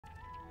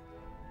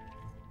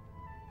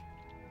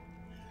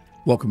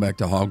Welcome back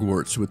to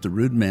Hogwarts with the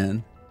Rude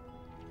Man.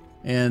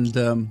 And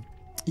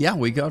yeah,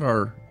 we got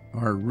our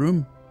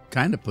room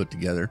kind of put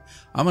together.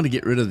 I'm going to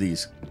get rid of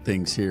these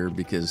things here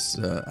because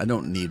I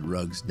don't need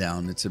rugs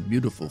down. It's a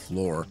beautiful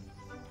floor.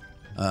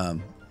 But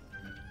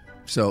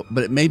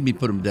it made me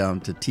put them down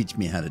to teach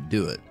me how to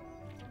do it.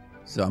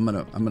 So I'm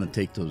gonna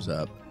take those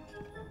up.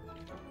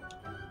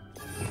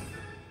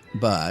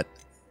 But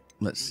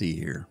let's see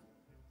here.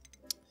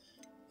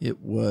 It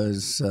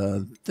was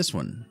this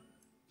one.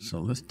 So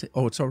let's take.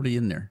 Oh, it's already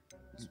in there.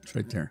 It's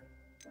right there.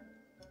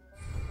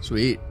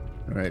 Sweet.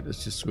 All right,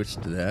 let's just switch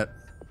to that.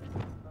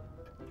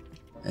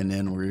 And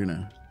then we're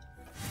gonna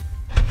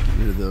get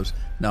rid of those.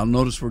 Now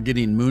notice we're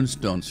getting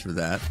moonstones for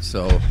that.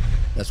 So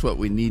that's what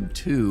we need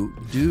to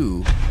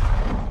do.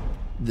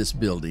 This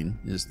building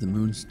is the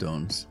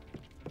moonstones.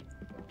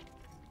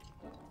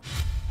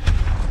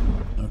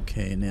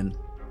 Okay, and then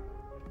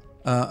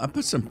I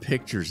put some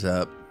pictures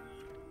up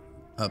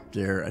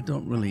there. I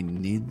don't really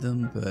need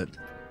them, but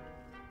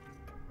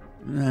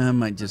I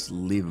might just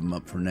leave them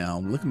up for now.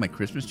 Look at my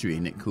Christmas tree,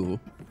 ain't it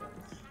cool?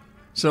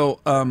 So,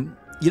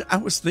 I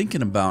was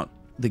thinking about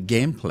the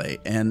gameplay,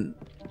 and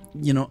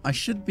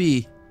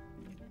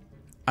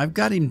I've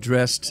got him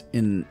dressed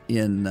in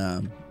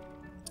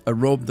a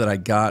robe that I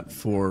got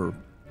for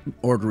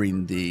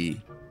ordering the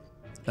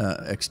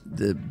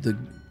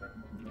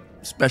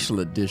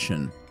special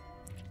edition.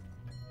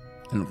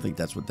 I don't think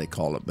that's what they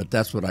call it, but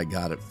that's what I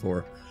got it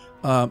for.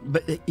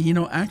 But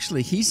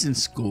actually, he's in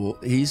school.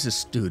 He's a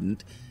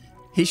student.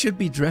 He should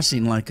be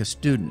dressing like a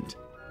student.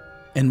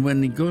 And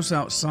when he goes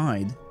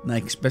outside,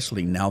 like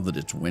especially now that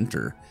it's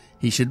winter,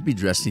 he should be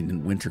dressing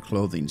in winter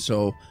clothing.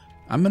 So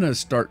I'm going to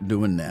start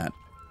doing that.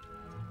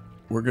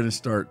 We're going to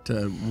start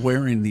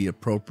wearing the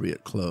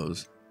appropriate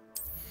clothes.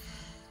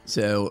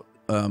 So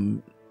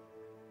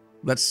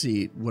let's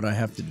see what I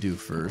have to do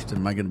first.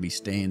 Am I going to be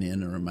staying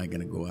in or am I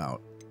going to go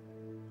out?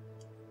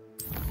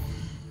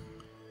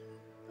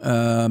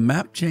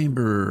 Map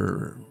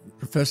chamber,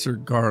 Professor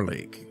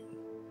Garlic.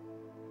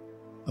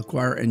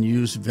 Acquire and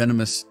use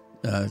venomous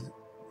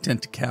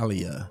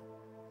tentacalia.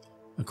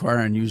 Acquire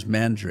and use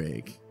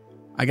mandrake.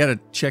 I got to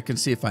check and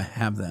see if I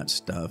have that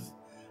stuff.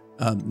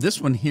 This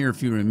one here,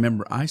 if you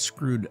remember, I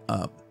screwed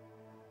up.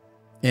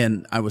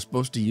 And I was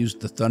supposed to use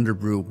the Thunder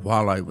Brew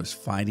while I was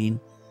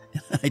fighting.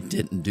 I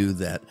didn't do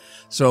that.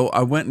 So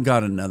I went and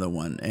got another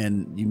one.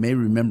 And you may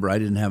remember I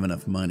didn't have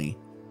enough money.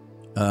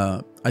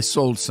 I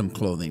sold some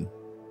clothing.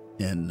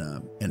 And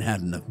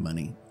had enough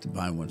money to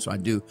buy one. So I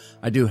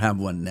do have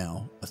one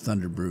now, a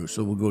Thunder Brew.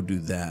 So we'll go do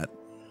that.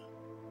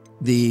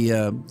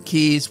 The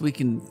keys, we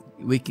can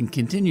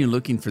continue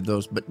looking for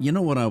those. But you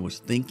know what I was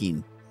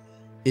thinking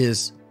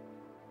is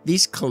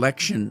these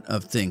collection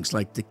of things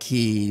like the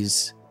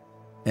keys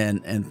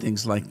and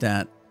things like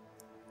that.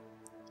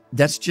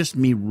 That's just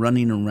me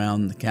running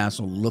around the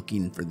castle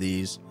looking for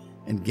these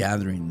and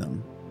gathering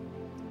them.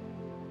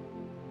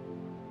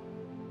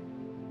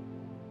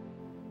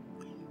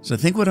 So I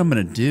think what I'm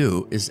going to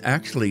do is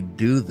actually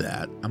do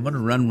that. I'm going to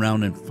run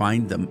around and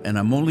find them, and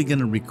I'm only going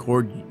to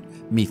record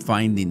me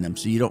finding them,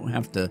 so you don't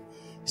have to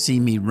see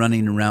me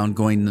running around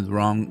going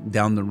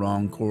down the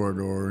wrong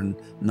corridor and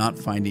not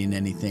finding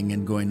anything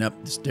and going up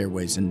the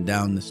stairways and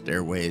down the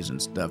stairways and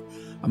stuff.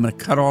 I'm going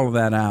to cut all of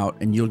that out,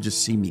 and you'll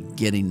just see me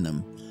getting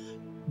them.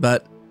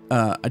 But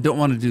I don't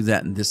want to do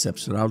that in this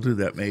episode. I'll do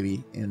that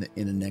maybe in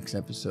the next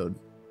episode,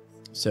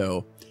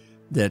 so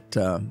that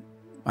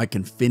I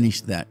can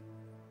finish that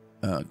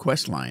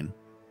quest line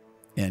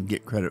and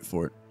get credit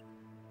for it.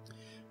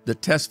 The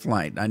test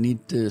flight. I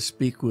need to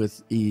speak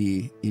with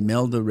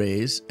Imelda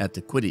Reyes at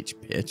the Quidditch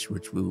pitch,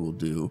 which we will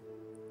do.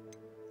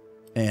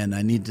 And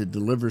I need to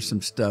deliver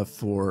some stuff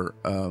for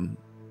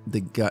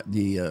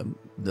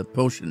the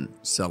potion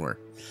seller.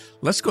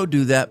 Let's go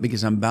do that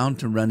because I'm bound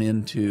to run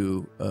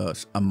into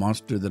a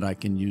monster that I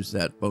can use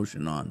that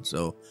potion on.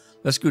 So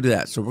let's go do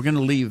that. So we're going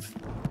to leave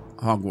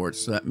Hogwarts.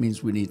 So that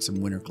means we need some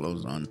winter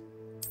clothes on.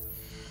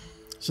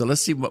 So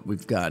let's see what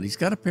we've got. He's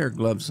got a pair of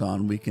gloves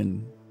on. We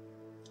can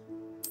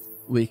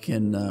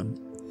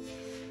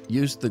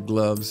use the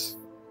gloves.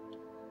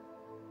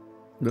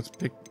 Let's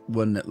pick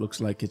one that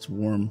looks like it's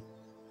warm.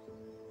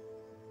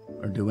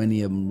 Or do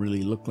any of them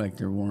really look like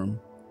they're warm?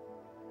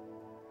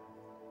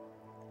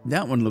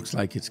 That one looks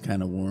like it's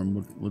kind of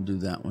warm. We'll do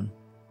that one.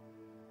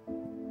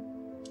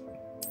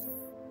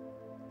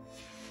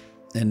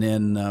 And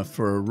then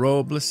for a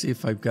robe, let's see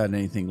if I've got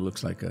anything that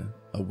looks like a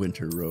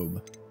winter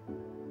robe.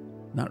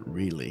 Not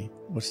really.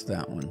 What's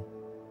that one?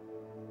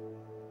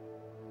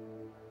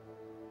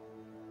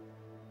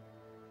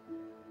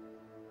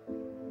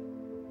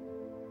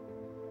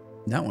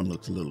 That one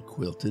looks a little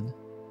quilted.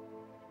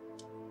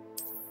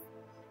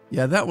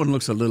 Yeah, that one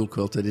looks a little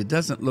quilted. It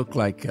doesn't look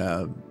like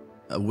a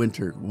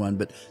winter one,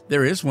 but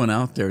there is one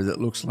out there that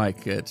looks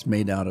like it's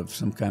made out of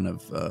some kind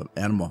of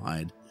animal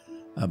hide,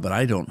 but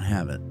I don't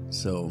have it.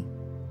 So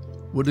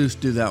we'll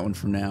just do that one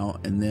for now,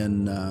 and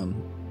then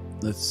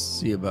let's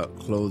see about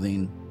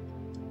clothing.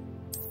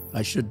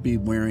 I should be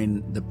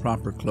wearing the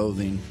proper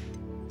clothing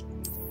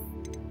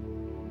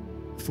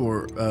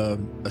for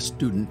a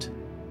student.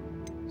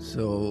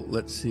 So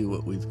let's see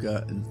what we've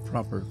got in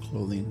proper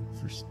clothing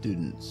for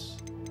students.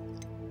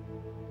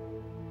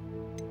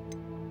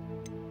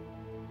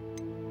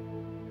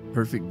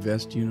 Perfect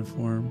vest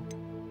uniform.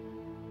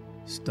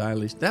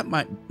 Stylish. That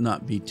might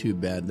not be too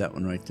bad, that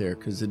one right there,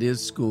 because it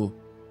is school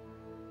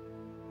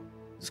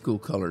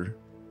color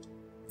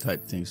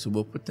type thing. So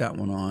we'll put that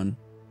one on.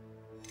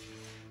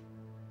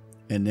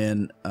 And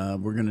then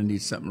we're going to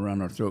need something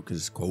around our throat because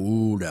it's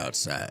cold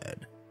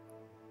outside.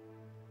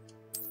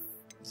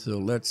 So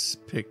let's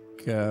pick,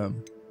 that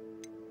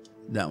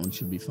one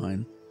should be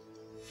fine.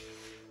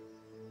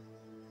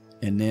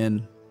 And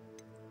then,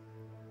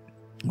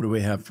 what do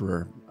we have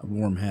for a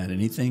warm hat?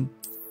 Anything?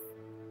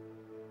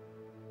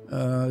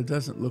 It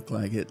doesn't look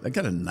like it. I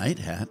got a night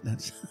hat.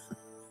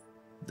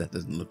 That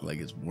doesn't look like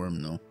it's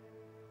warm though.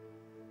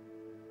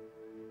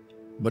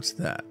 What's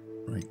that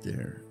right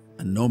there?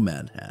 A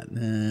nomad hat.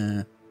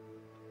 Nah.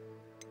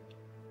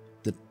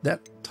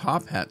 That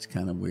top hat's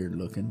kind of weird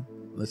looking.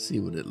 Let's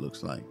see what it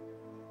looks like.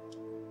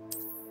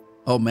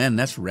 Oh man,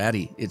 that's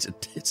ratty. It's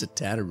a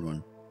tattered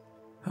one.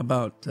 How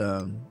about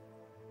that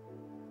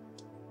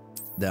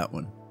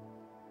one?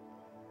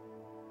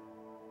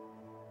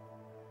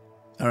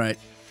 All right,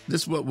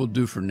 this is what we'll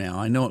do for now.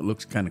 I know it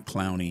looks kind of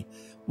clowny.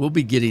 We'll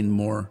be getting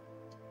more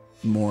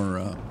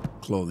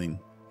clothing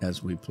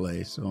as we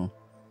play. So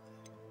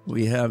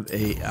we have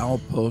a owl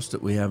post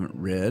that we haven't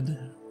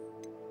read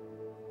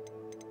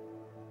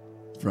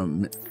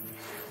from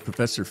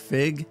Professor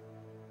Fig.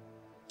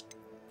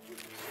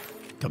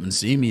 Come and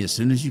see me as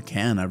soon as you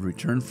can. I've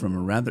returned from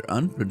a rather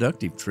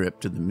unproductive trip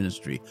to the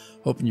ministry,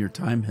 hoping your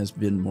time has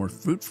been more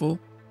fruitful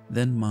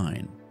than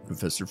mine,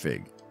 Professor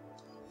Fig.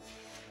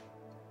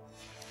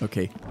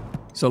 Okay,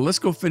 so let's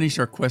go finish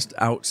our quest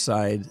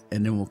outside,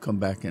 and then we'll come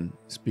back and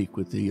speak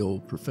with the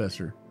old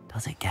professor.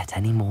 Does it get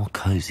any more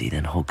cozy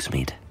than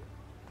Hogsmeade?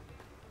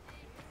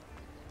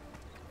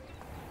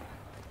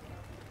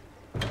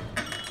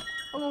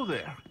 Hello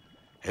there.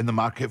 In the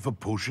market for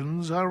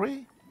potions, are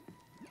we?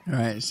 All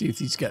right, see if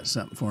he's got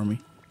something for me.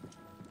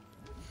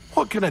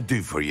 What can I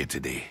do for you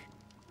today?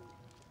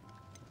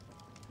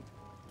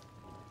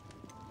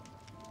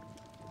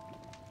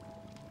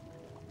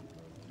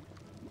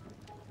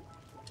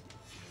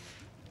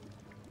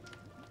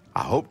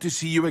 I hope to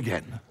see you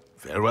again.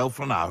 Farewell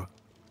for now.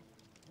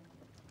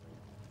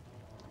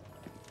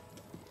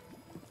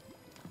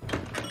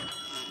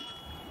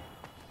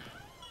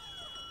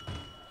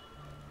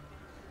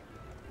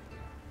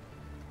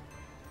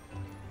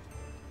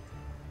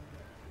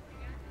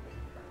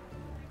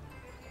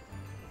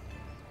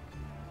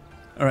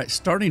 All right,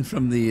 starting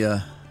from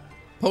the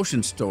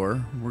potion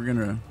store, we're going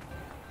to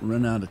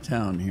run out of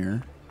town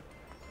here.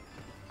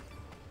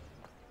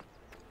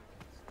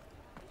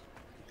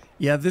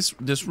 Yeah,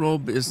 this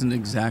robe isn't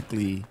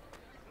exactly,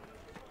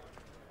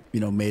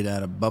 made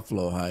out of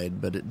buffalo hide,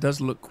 but it does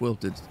look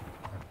quilted.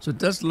 So it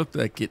does look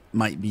like it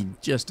might be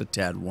just a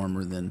tad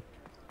warmer than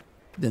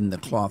the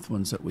cloth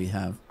ones that we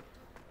have.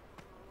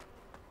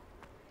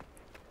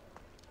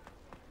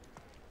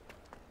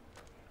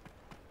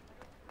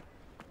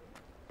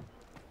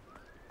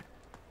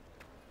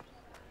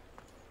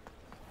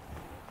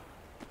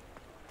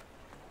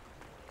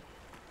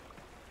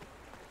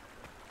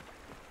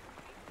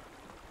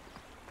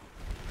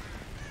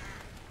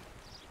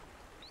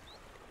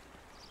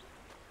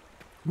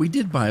 We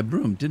did buy a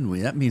broom, didn't we?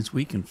 That means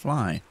we can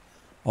fly.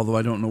 Although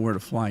I don't know where to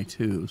fly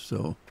to,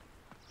 so.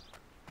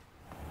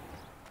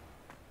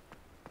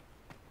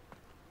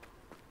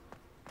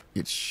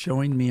 It's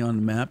showing me on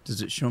the map.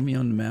 Does it show me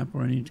on the map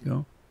where I need to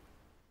go?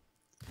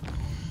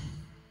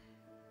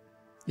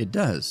 It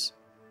does.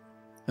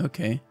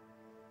 Okay.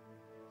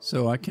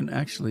 So I can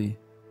actually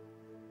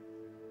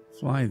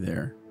fly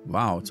there.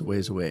 Wow, it's a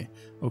ways away.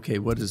 Okay,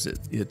 what is it?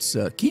 It's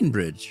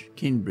Keenbridge.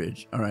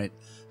 Keenbridge. All right.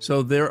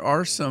 So there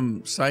are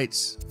some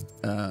sites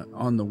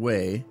on the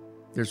way.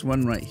 There's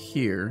one right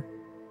here.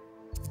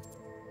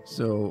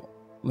 So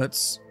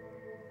let's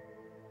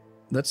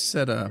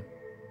set a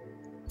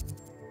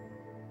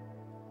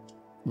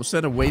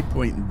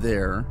waypoint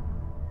there.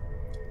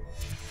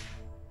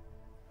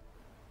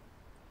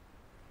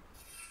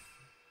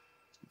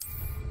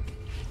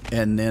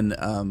 And then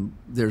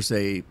there's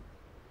a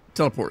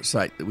teleport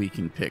site that we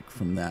can pick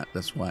from that.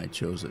 That's why I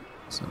chose it.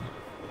 So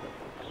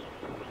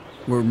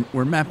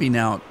we're mapping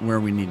out where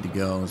we need to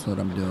go is what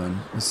I'm doing.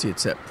 Let's see,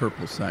 it's that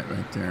purple site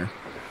right there.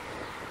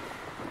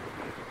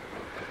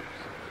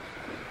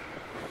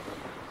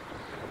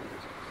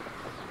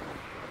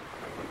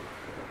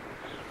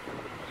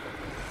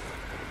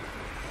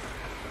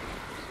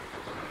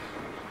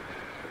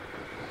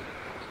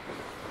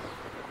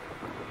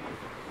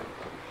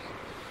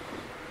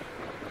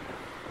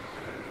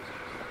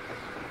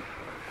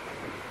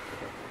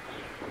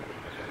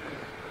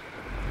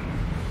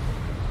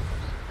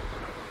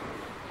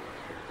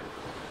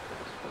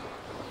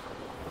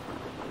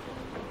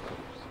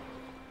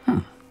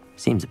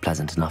 Seems a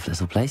pleasant enough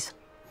little place.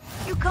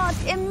 You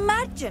can't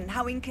imagine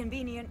how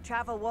inconvenient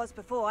travel was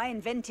before I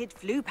invented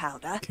flu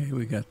powder. Okay,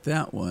 we got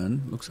that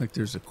one. Looks like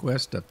there's a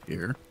quest up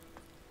here.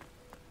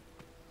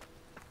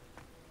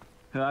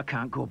 I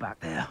can't go back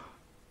there.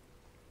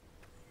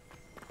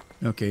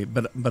 Okay,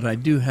 but I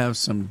do have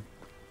some...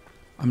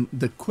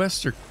 the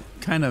quests are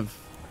kind of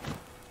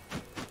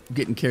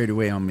getting carried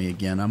away on me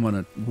again. I'm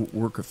going to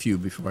work a few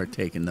before I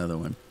take another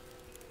one.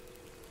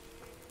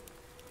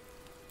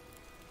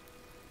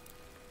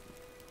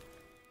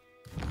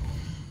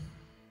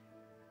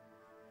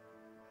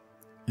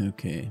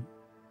 Okay.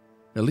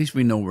 At least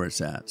we know where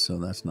it's at, so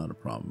that's not a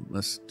problem.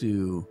 Let's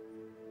do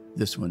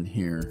this one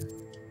here.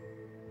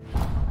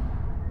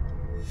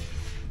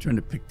 Trying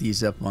to pick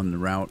these up on the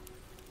route.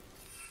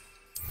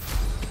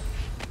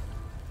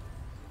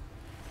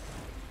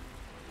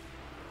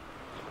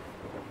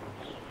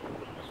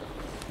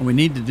 We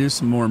need to do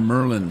some more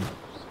Merlin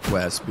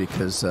quests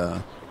because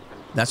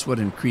that's what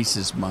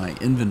increases my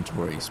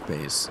inventory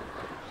space.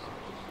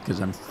 Because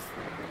I'm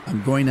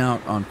going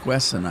out on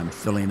quests and I'm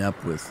filling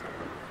up with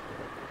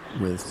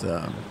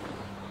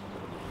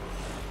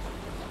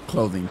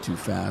clothing too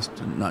fast,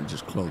 and not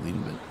just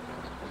clothing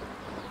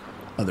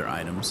but other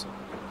items.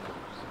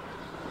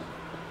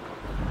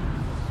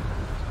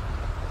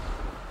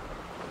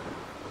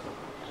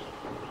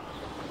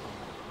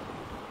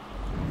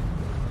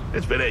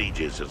 It's been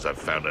ages since I've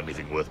found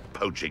anything worth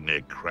poaching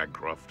near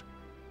Cragcroft.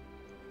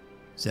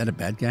 Is that a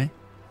bad guy?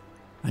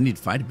 I need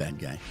to fight a bad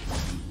guy.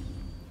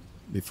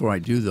 Before I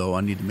do, though,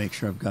 I need to make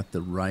sure I've got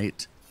the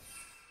right...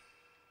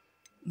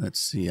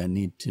 Let's see, I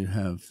need to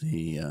have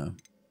the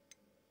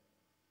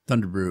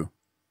Thunder Brew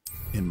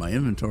in my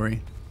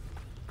inventory.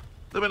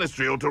 The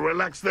Ministry ought to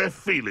relax their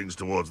feelings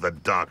towards the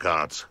dark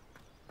arts.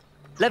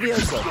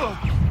 Leviosa!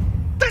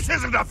 This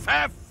isn't a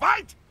fair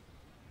fight!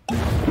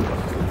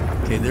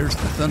 Okay, there's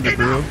the Thunder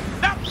Brew.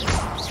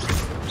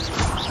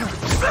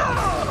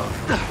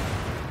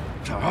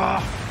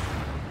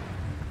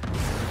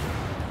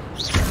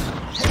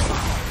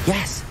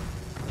 Yes.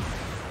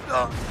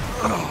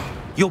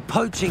 Your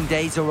poaching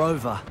days are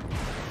over.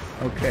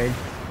 Okay,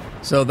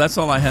 so that's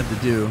all I had to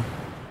do.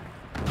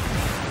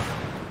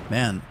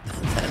 Man,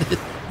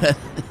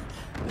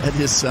 that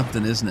is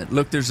something, isn't it?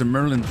 Look, there's a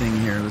Merlin thing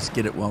here. Let's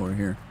get it while we're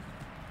here.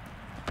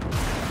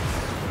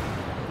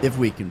 If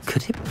we can,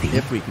 Could it be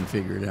if we can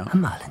figure it out. a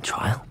Merlin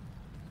trial?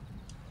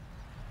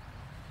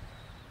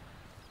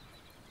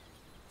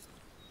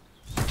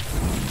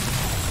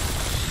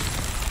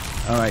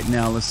 All right,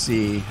 now let's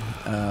see.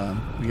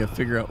 We got to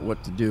figure out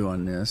what to do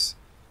on this.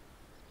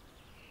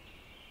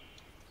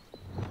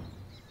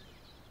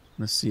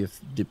 Let's see if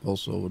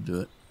Depulso will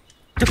do it.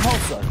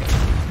 Depulso.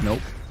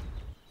 Nope.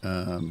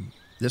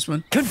 This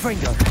one?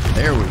 Confringo.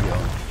 There we go.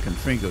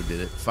 Confringo did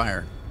it.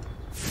 Fire.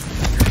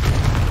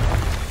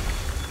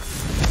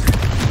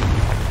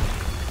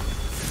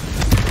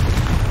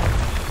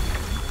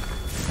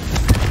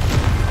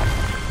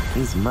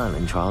 These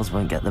Merlin trials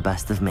won't get the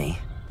best of me.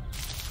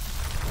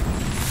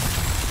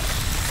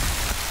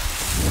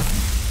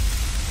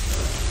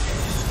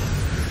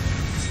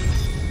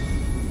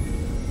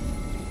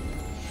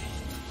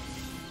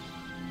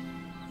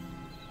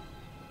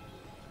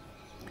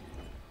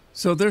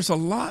 So there's a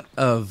lot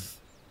of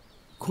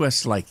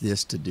quests like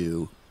this to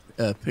do.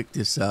 Pick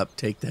this up,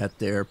 take that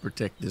there,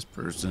 protect this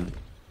person.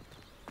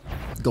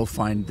 Go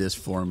find this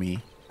for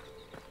me.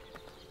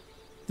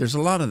 There's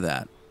a lot of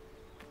that.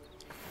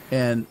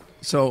 And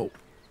so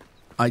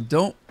I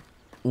don't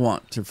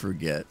want to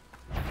forget,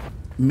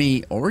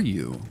 me or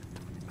you,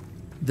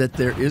 that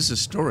there is a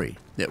story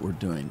that we're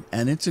doing,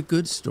 and it's a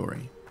good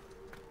story.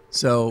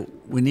 So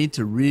we need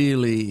to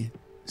really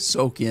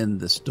soak in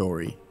the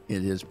story.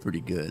 It is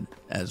pretty good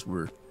as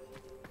we're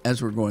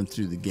going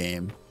through the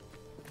game.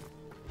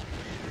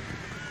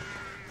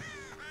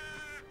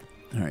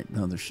 All right,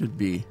 now there should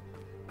be...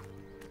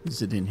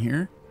 Is it in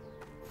here?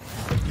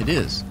 It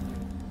is.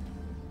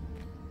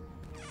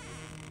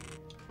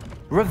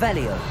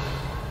 Revelio.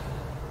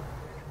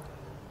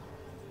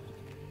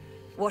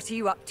 What are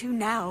you up to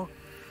now?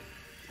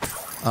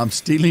 I'm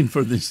stealing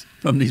from these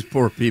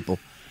poor people.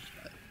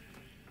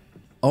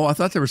 Oh, I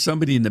thought there was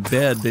somebody in the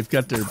bed. They've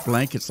got their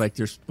blankets like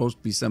there's supposed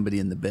to be somebody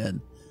in the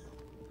bed.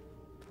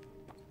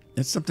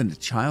 That's something a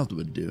child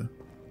would do.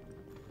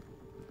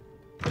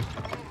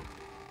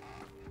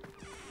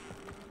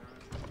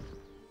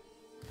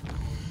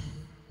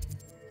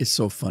 It's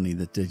so funny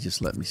that they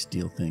just let me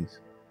steal things.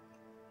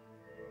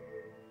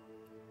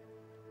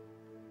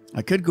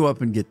 I could go up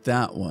and get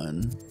that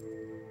one.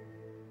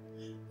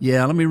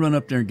 Yeah, let me run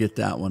up there and get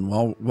that one.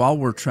 While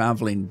we're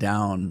traveling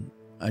down,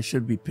 I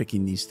should be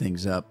picking these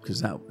things up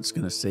because that's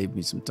going to save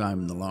me some time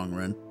in the long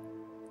run.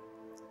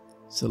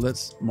 So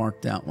let's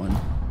mark that one.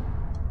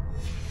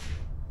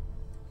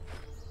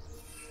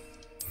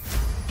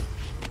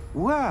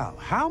 Well,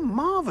 how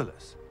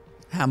marvelous.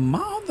 How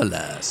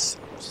marvelous.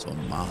 So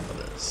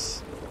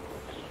marvelous.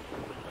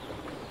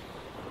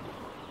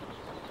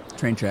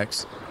 Train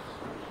tracks.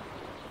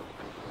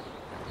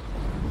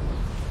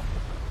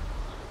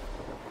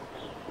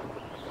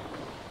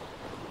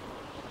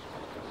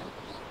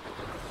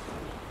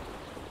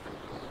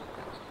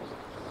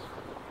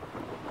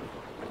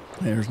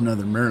 There's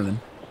another Merlin.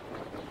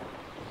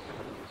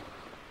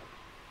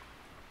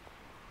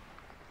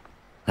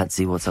 Let's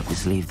see what's up your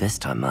sleeve this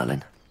time,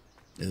 Merlin.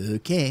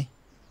 Okay.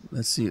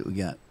 Let's see what we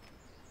got.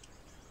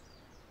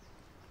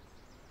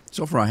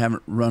 So far, I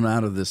haven't run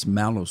out of this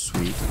mallow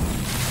sweet.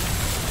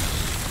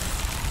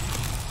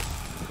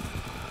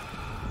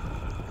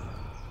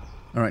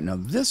 All right, now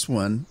this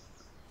one.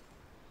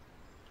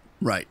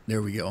 Right,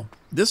 there we go.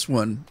 This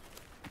one,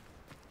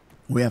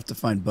 we have to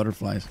find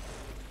butterflies.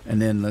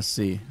 And then, let's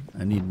see.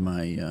 I need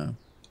my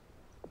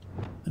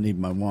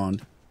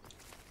wand.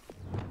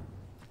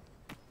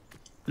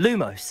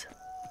 Lumos.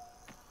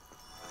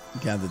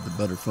 Gather the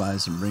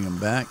butterflies and bring them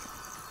back.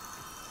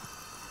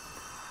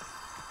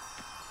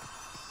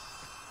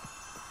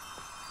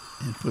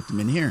 And put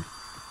them in here.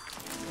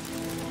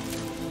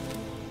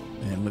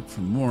 And look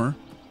for more.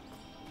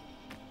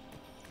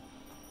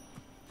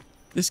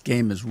 This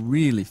game is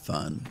really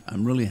fun.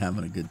 I'm really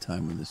having a good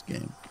time with this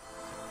game.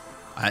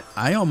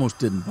 I almost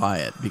didn't buy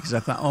it because I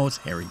thought, oh, it's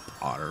Harry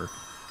Potter.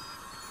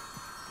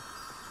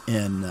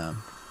 And,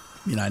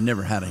 I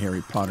never had a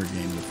Harry Potter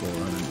game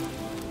before.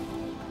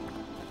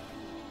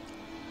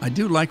 I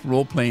do like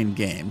role-playing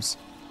games.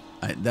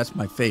 That's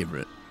my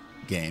favorite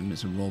game,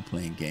 is a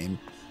role-playing game.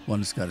 One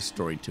that's got a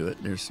story to it.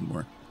 There's some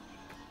more.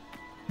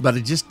 But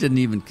I just didn't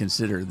even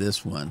consider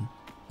this one.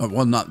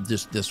 Well, not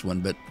just this one,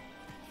 but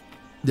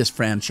this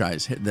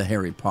franchise, the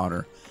Harry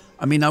Potter.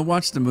 I mean, I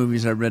watched the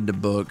movies, I read the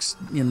books.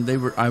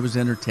 I was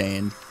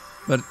entertained,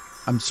 but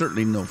I'm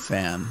certainly no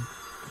fan.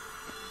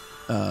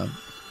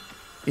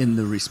 In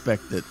the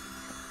respect that,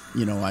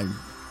 I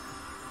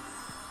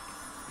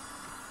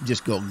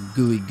just go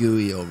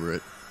gooey over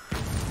it.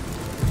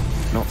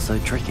 Not so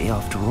tricky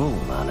after all,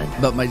 Merlin.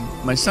 But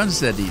my son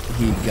said he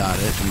got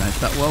it, and I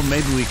thought, well,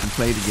 maybe we can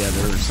play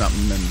together or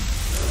something.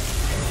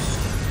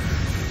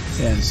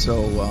 And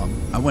so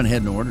I went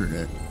ahead and ordered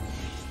it,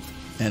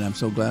 and I'm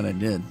so glad I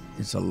did.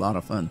 It's a lot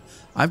of fun.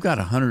 I've got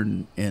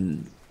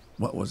 110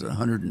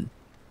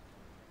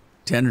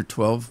 or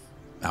 12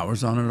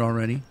 hours on it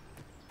already.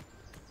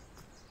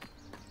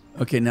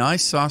 Okay, now I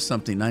saw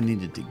something I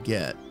needed to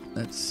get.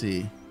 Let's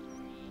see.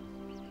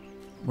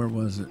 Where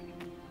was it?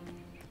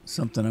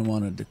 Something I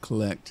wanted to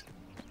collect.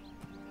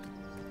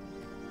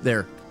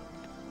 There,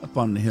 up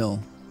on the hill.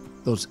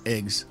 Those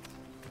eggs.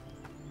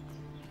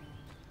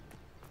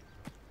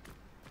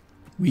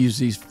 We use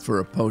these for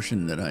a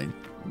potion that I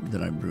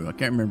brew. I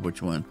can't remember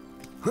which one.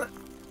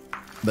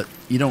 But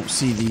you don't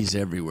see these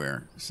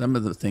everywhere. Some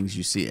of the things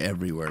you see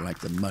everywhere, like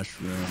the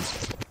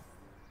mushrooms.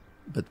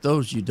 But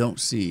those you don't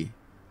see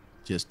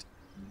just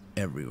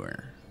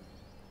everywhere.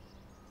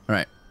 All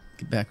right,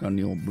 get back on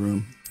the old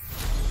broom.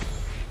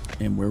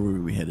 And where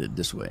were we headed?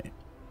 This way.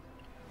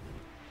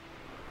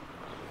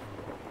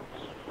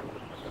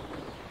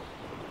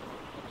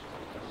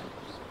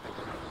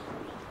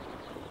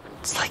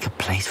 It's like a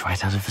place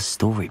right out of a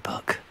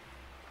storybook.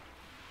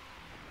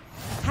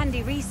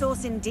 Handy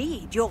resource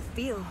indeed. You'll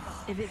feel.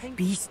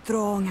 Be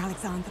strong,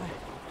 Alexandra.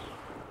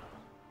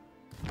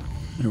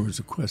 There was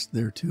a quest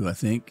there too, I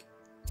think.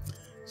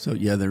 So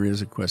yeah, there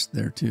is a quest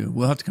there too.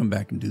 We'll have to come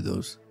back and do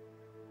those.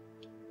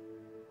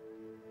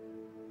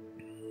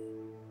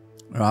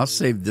 Or I'll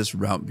save this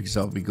route because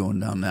I'll be going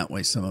down that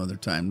way some other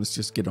time. Let's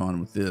just get on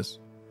with this.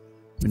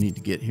 We need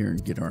to get here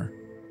and get our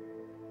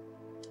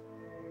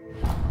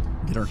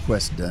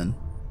quest done.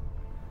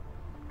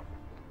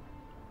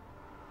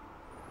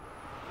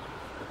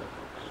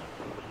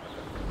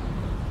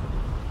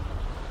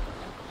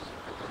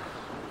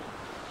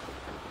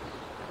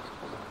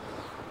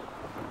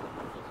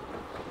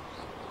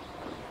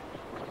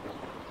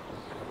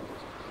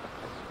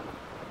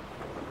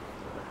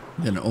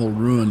 An old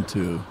ruin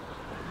to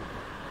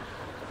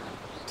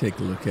take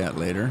a look at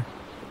later.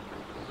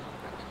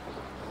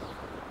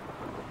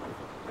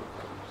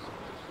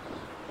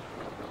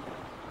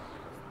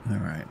 All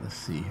right, let's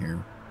see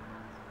here.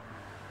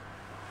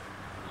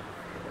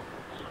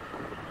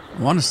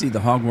 I want to see the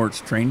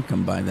Hogwarts train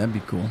come by. That'd be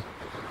cool.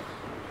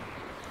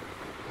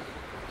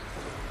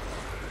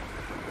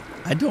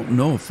 I don't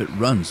know if it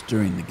runs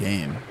during the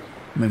game.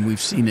 I mean,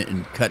 we've seen it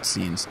in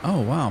cutscenes.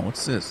 Oh, wow,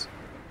 what's this?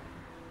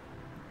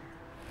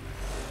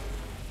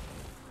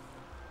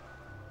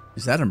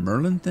 Is that a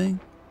Merlin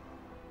thing?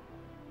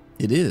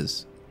 It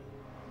is.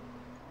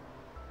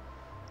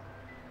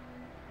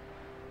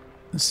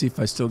 Let's see if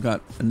I still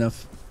got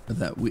enough of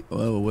that.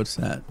 Oh, what's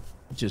that?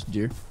 Just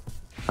deer?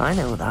 I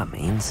know what that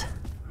means.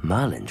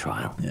 Merlin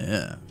trial.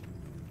 Yeah.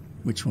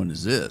 Which one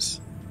is this?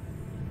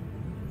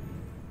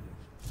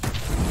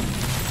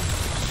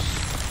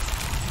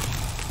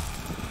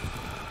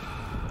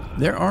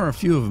 There are a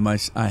few of them I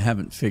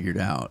haven't figured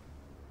out.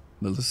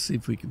 But let's see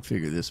if we can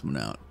figure this one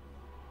out.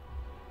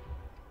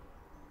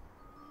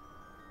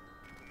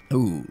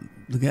 Oh,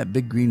 look at that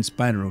big green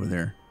spider over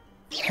there.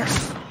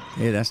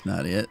 Hey, that's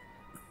not it.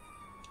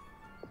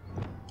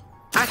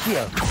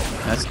 Accio.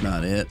 That's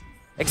not it.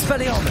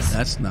 Expelliarmus.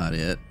 That's not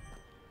it.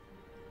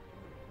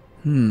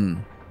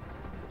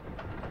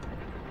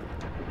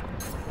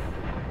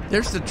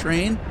 There's the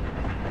train.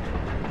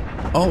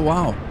 Oh,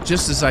 wow.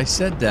 Just as I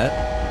said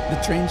that,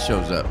 the train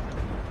shows up.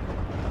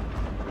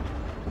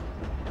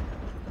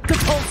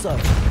 Compulso.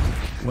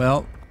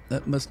 Well,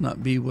 that must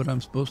not be what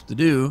I'm supposed to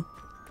do.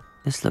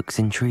 This looks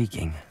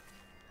intriguing.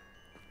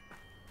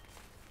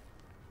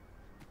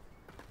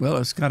 Well,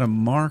 it's got a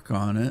mark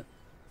on it.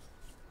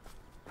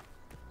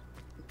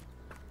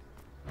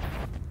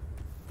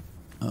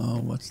 Oh,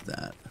 what's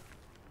that?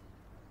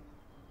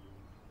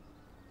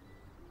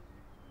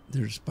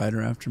 There's a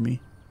spider after me.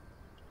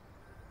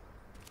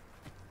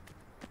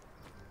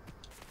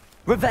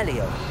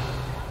 Revelio.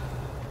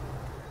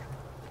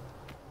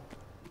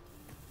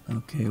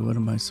 Okay, what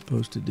am I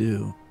supposed to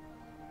do?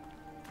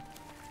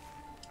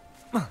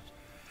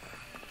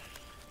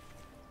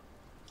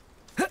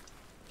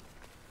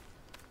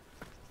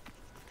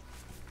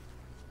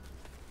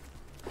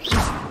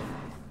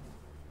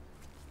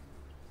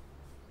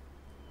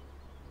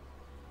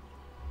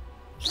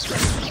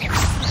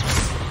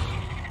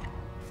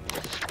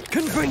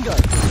 Confringo.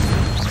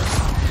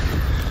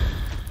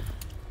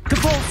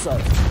 Compulso.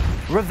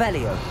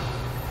 Revelio.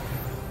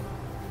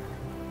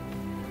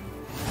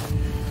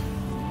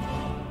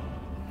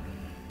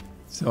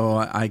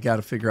 So I got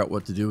to figure out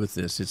what to do with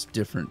this. It's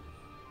different.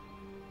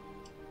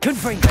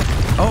 Confringo.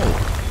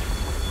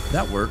 Oh,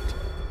 that worked.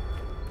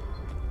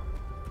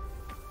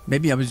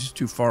 Maybe I was just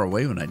too far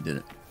away when I did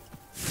it.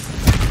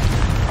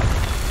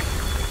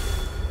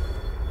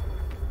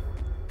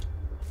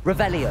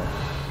 Revelio.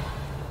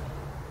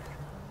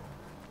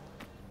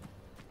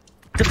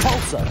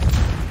 Compulso.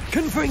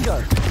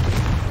 Confringo.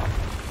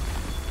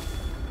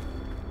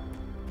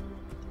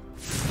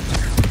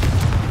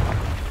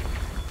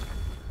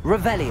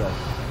 Revelio.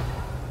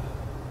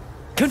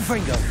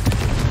 Confringo.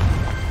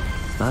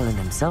 Merlin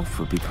himself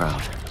would be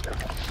proud.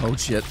 Oh,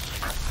 shit.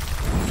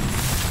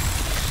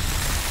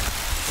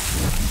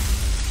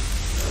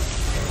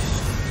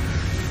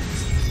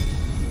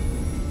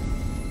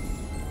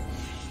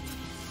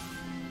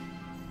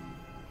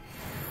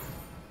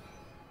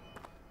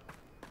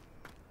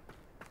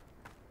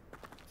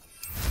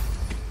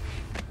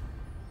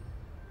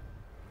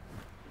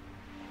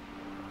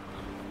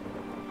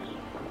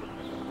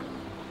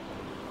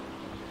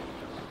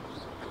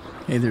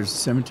 Hey, there's a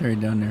cemetery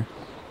down there.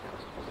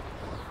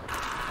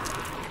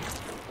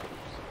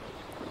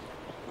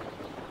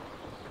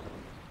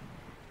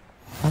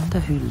 Wonder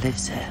who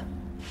lives here.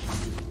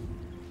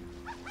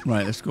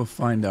 Right, let's go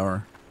find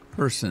our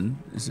person.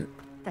 Is it?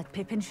 That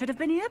Pippin should have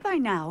been here by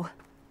now.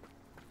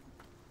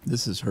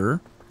 This is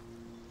her.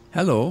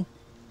 Hello.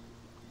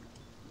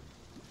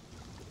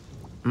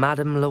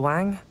 Madame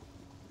Luang?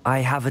 I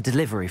have a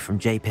delivery from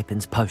J.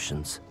 Pippin's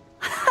Potions.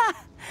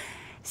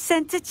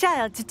 Sent a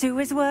child to do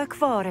his work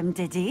for him,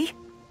 did he?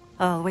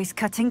 Always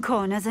cutting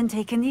corners and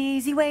taking the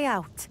easy way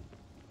out.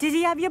 Did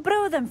he have you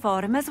brew them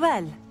for him as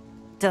well?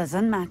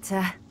 Doesn't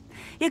matter.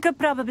 You could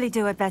probably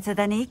do it better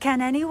than he can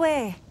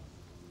anyway.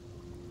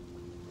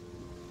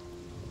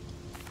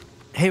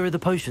 Here are the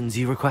potions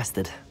you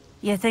requested.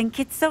 You think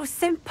it's so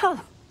simple?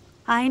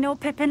 I know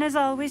Pippin is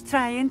always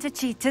trying to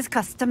cheat his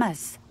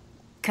customers.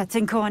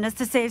 Cutting corners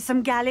to save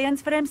some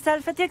galleons for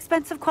himself at the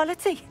expense of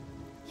quality.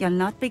 You'll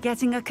not be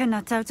getting a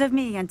canut out of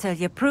me until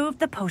you prove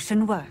the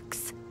potion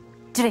works.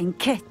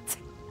 Drink it.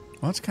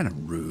 Well, that's kind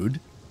of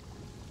rude.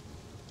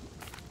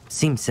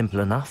 Seems simple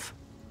enough.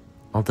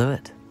 I'll do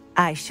it.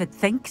 I should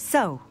think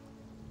so.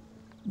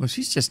 Well,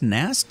 she's just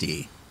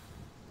nasty.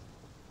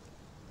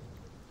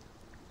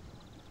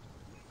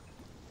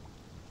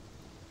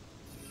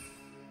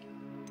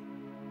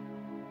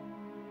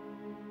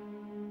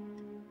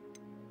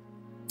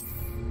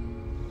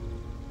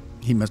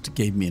 He must have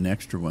gave me an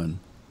extra one.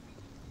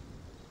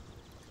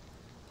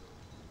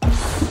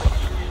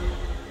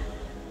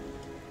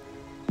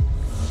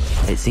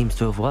 It seems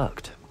to have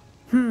worked.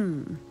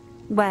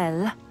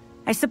 Well,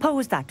 I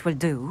suppose that will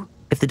do.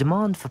 If the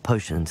demand for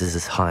potions is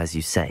as high as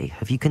you say,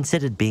 have you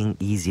considered being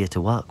easier to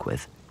work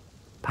with?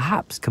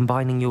 Perhaps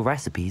combining your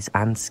recipes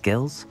and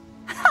skills?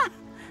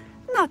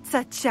 Not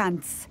a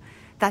chance.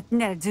 That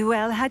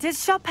ne'er-do-well had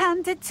his shop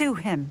handed to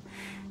him.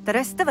 The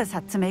rest of us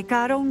had to make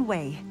our own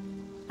way.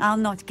 I'll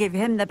not give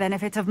him the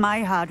benefit of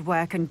my hard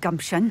work and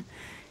gumption.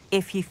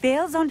 If he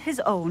fails on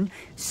his own,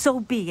 so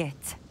be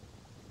it.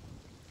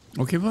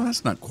 Okay, well,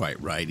 that's not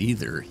quite right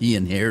either. He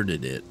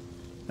inherited it.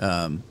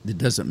 It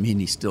doesn't mean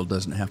he still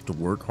doesn't have to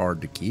work hard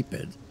to keep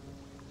it.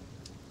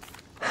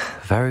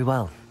 Very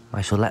well.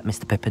 I shall let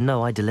Mr. Pippin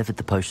know I delivered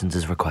the potions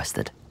as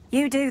requested.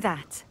 You do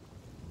that.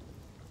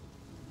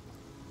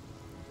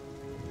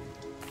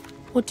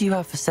 What do you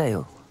have for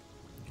sale?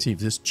 See if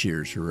this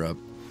cheers her up.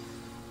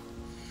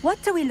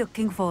 What are we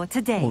looking for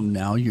today? Oh,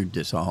 now you're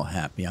just all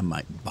happy. I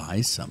might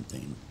buy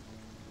something.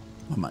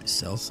 I might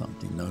sell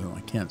something. No, I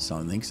can't sell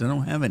anything because I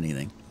don't have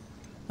anything.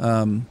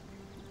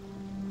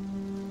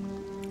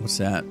 What's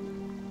that?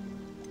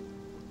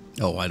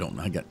 Oh, I don't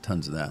know. I got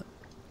tons of that.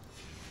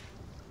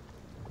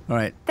 All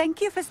right.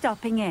 Thank you for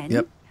stopping in.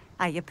 Yep.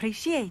 I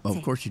appreciate Oh, it.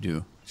 of course you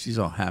do. She's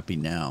all happy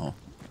now.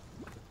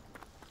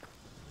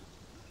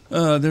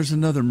 There's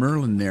another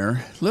Merlin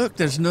there. Look,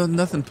 there's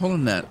nothing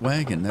pulling that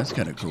wagon. That's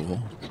kind of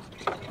cool.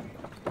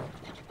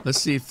 Let's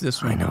see if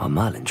this I one... know a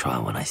Merlin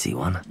trial when I see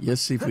one.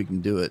 Let's see if we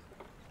can do it.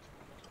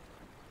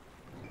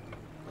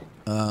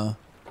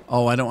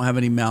 Oh, I don't have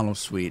any mallow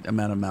sweet. I'm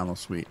out of mallow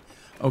sweet.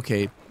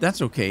 Okay,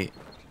 that's okay.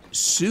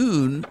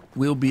 Soon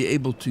we'll be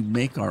able to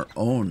make our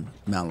own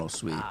mallow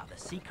sweet. The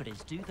secret is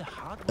do the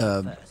hard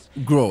work first.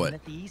 Grow it.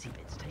 Let the easy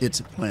bits take It's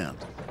a plant.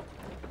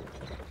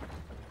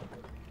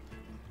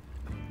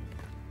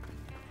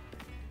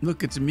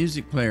 Look, it's a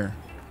music player.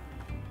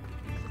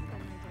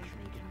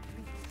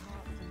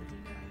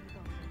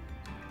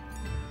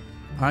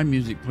 Hi,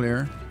 music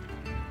player.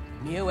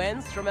 New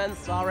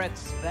instruments are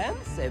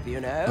expensive, you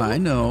know. I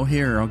know.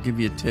 Here, I'll give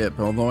you a tip,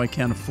 although I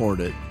can't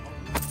afford it.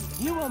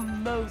 You are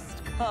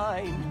most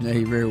kind. Yeah,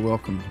 you're very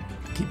welcome.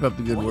 Keep up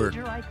the good work.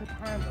 Wager I could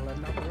handle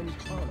another in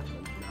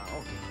tournament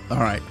now.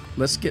 All right,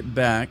 let's get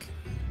back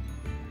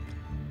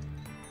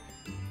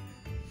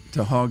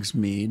to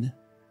Hogsmeade.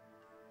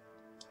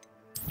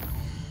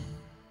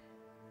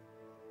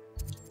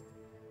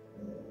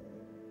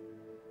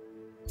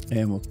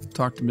 And we'll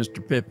talk to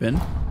Mr.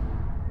 Pippin.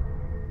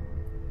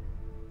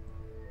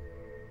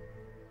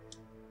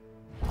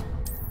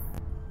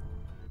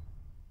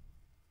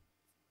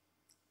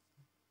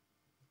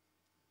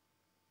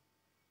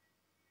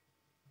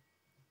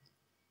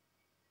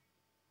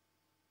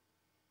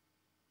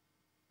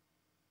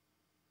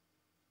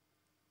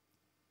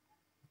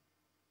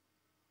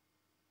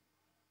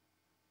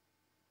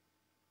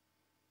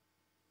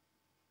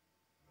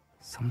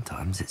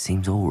 Sometimes it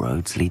seems all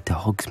roads lead to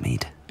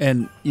Hogsmeade.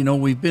 And, you know,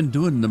 we've been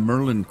doing the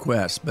Merlin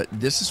quest, but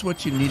this is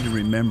what you need to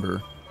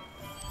remember.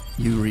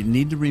 You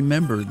need to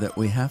remember that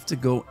we have to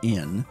go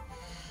in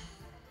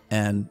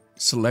and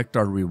select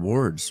our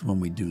rewards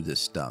when we do this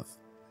stuff.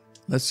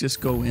 Let's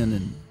just go in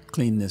and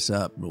clean this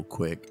up real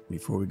quick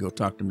before we go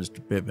talk to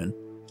Mr. Pippin.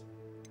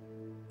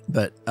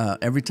 But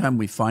every time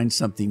we find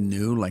something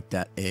new, like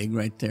that egg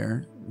right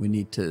there, we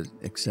need to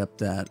accept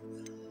that.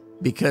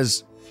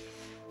 Because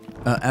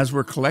as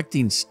we're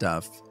collecting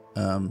stuff,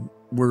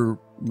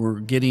 we're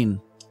getting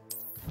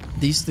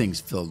these things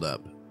filled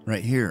up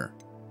right here.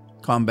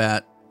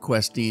 Combat,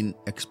 questing,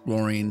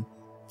 exploring,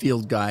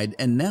 field guide,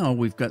 and now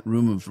we've got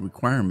room of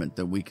requirement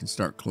that we can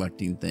start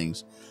collecting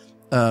things.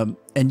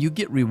 And you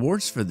get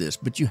rewards for this,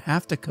 but you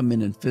have to come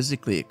in and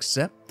physically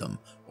accept them,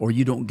 or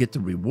you don't get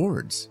the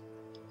rewards.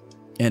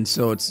 And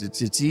so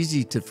it's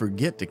easy to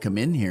forget to come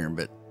in here.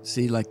 But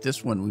see, like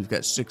this one, we've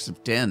got 6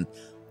 of 10.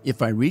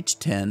 If I reach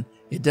 10,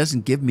 it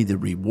doesn't give me the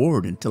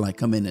reward until I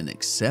come in and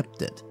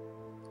accept it.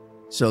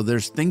 So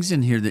there's things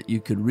in here that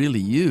you could really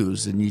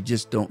use, and you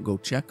just don't go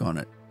check on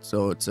it.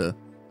 So it's a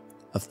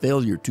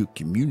failure to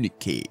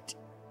communicate.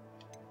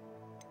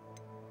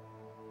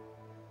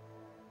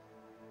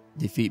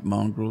 Defeat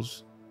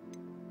mongrels.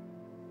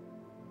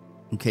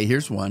 Okay,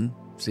 here's one.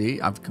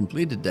 See, I've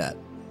completed that.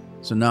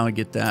 So now I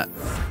get that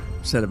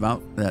set of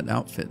that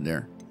outfit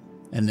there.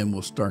 And then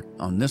we'll start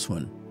on this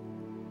one.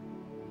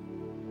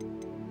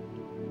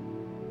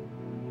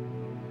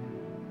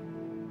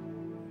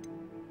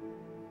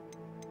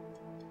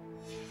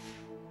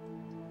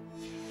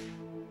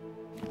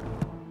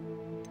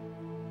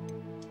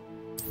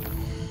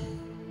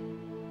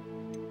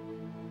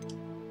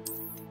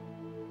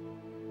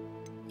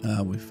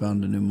 We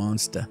found a new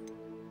monster.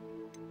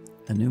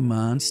 A new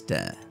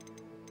monster.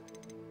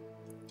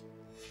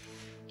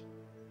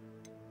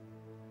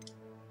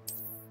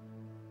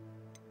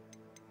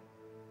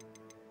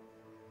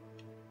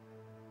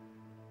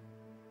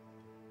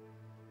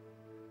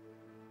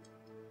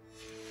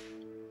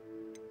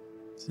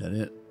 Is that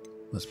it?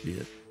 Must be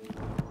it.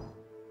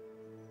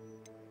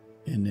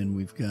 And then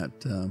we've got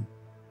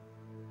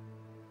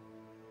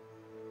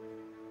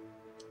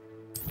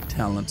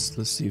talents.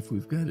 Let's see if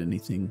we've got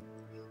anything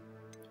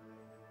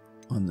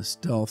on the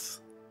stealth.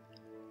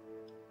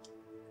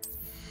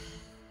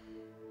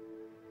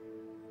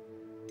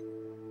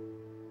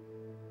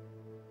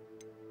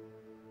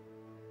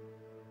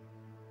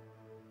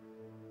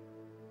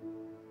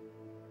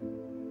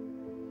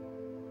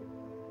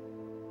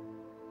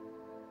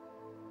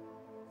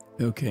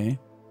 Okay.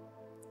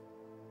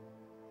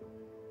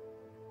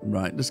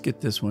 Right, let's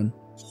get this one.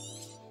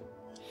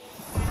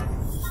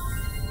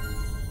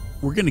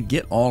 We're going to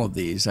get all of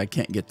these. I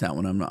can't get that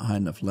one. I'm not high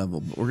enough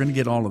level, but we're going to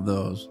get all of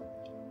those.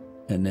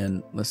 And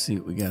then let's see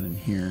what we got in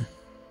here.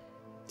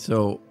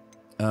 So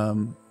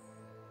that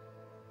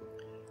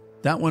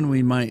one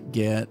we might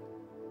get.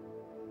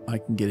 I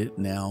can get it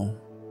now.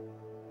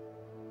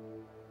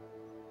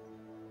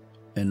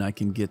 And I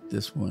can get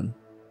this one.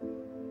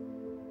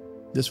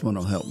 This one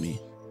will help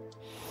me.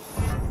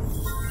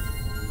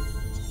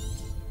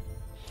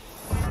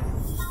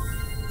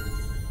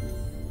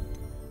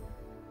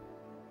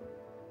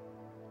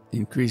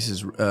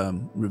 Increases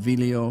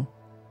Revelio.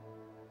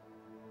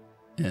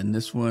 And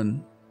this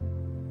one,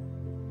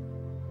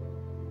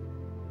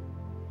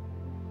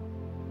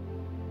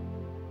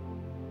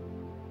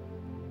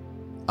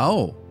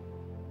 oh,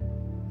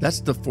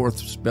 that's the 4th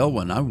spell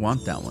one. I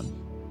want that one.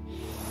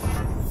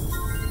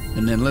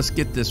 And then let's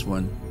get this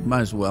one.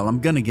 Might as well. I'm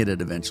going to get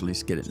it eventually.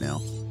 Let's get it now.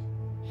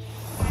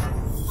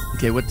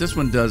 Okay, what this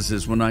one does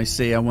is when I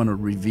say I want to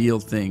reveal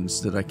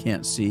things that I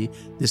can't see,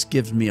 this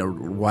gives me a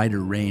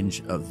wider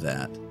range of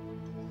that.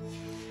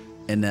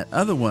 And that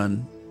other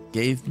one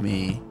gave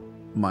me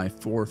my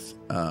 4th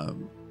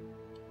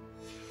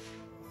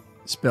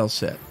spell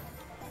set.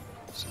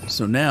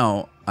 So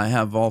now I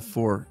have all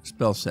 4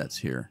 spell sets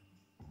here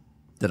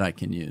that I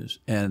can use.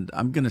 And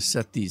I'm going to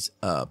set these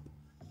up.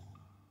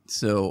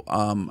 So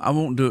I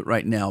won't do it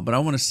right now, but I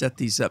want to set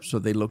these up so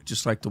they look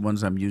just like the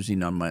ones I'm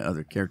using on my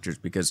other characters,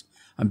 because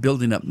I'm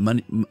building up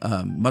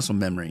muscle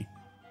memory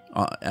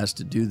as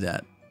to do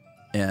that.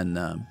 And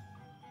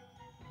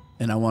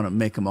I want to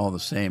make them all the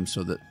same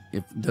so that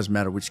it doesn't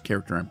matter which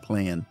character I'm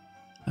playing,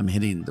 I'm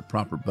hitting the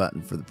proper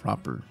button for the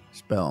proper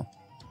spell.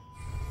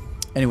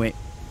 Anyway,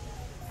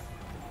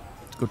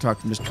 let's go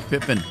talk to Mr.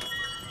 Pippin.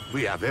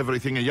 We have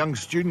everything a young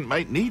student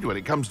might need when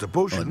it comes to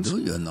potions. Oh,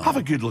 do you know? Have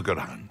a good look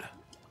around.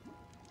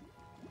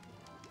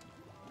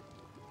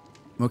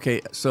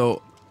 Okay,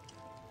 so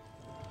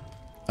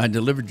I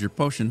delivered your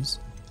potions.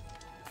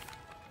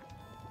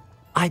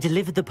 I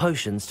delivered the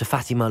potions to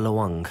Fatima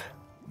Lawang.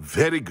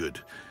 Very good.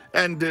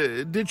 And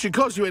did she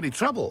cause you any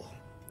trouble?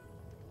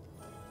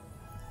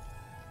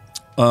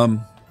 I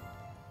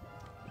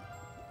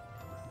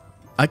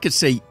could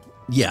say,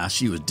 yeah,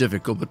 she was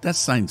difficult, but that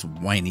sounds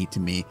whiny to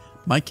me.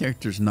 My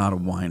character's not a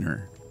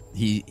whiner.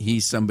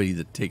 He's somebody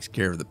that takes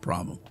care of the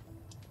problem.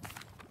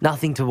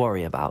 Nothing to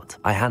worry about.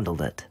 I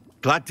handled it.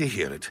 Glad to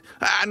hear it.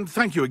 And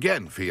thank you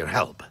again for your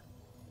help.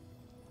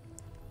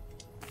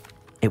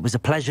 It was a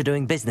pleasure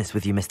doing business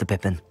with you, Mr.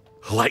 Pippin.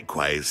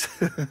 Likewise.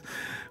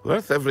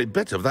 Worth every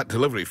bit of that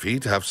delivery fee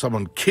to have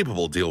someone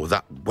capable deal with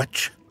that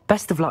witch.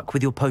 Best of luck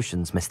with your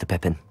potions, Mr.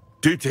 Pippin.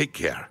 Do take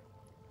care.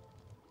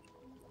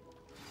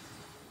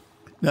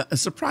 Now,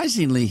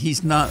 surprisingly,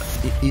 he's not.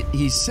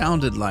 He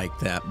sounded like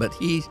that, but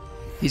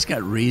he's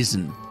got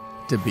reason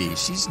to be.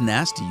 She's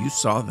nasty. You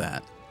saw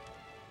that,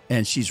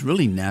 and she's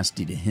really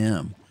nasty to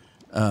him.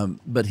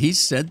 But he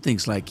said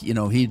things like, you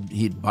know,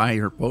 he'd buy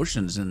her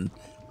potions and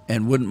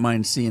wouldn't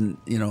mind seeing,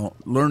 you know,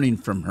 learning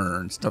from her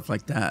and stuff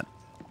like that.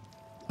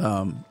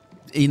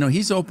 You know,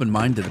 he's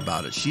open-minded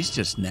about it. She's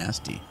just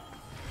nasty.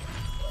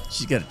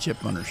 She's got a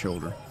chip on her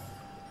shoulder.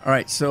 All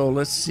right, so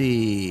let's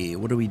see.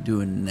 What are we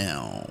doing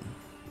now?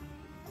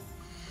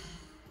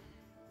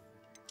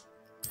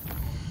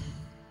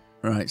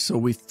 All right, so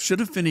we should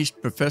have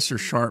finished Professor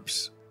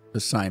Sharp's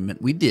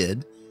assignment. We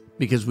did,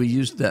 because we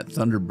used that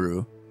Thunder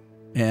Brew.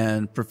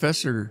 And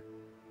Professor,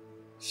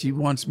 she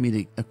wants me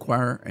to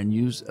acquire and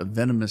use a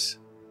venomous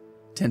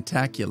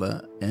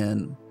tentacula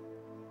and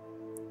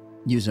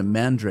use a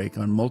mandrake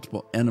on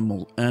multiple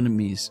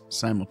enemies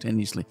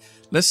simultaneously.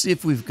 Let's see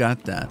if we've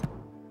got that.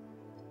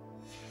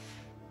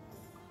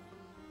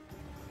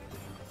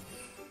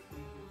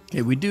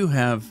 Okay, we do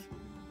have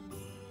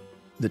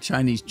the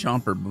Chinese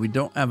chomper, but we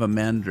don't have a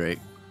mandrake.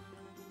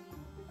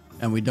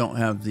 And we don't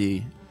have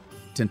the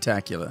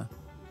tentacula.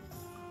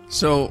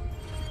 So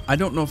I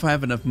don't know if I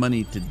have enough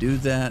money to do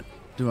that.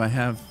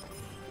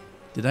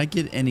 Did I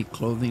get any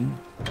clothing?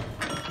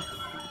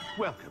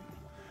 Welcome.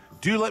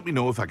 Do let me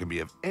know if I can be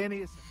of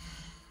any assistance.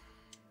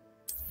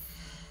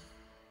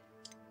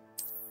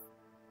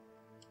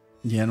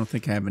 Yeah, I don't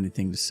think I have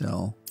anything to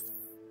sell.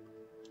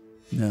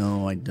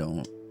 No, I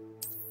don't.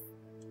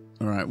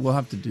 All right, we'll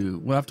have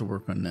to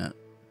work on that.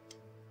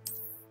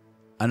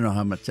 I don't know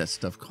how much that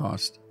stuff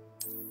cost.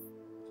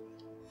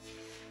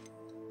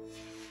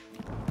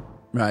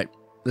 Right,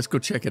 let's go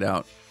check it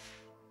out.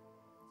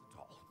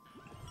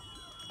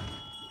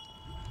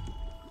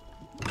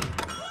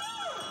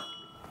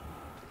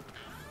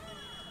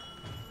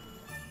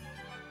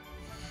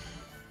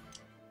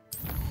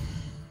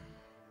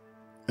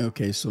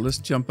 Okay, so let's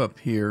jump up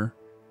here.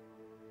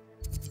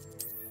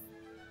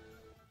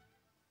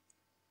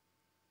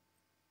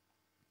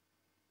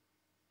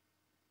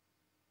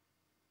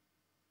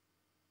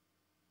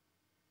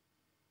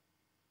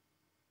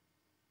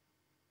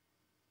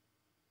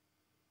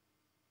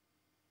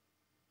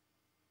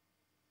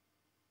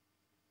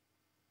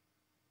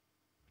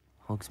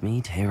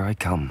 Hogsmeade, here I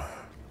come.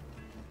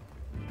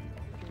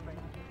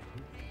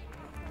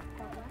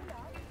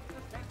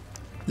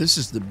 This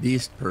is the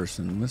beast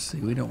person. Let's see,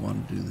 we don't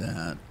want to do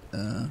that.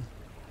 I'm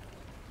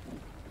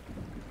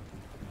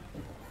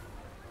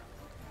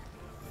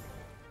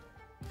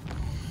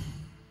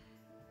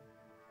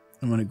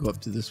going to go up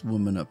to this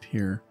woman up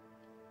here.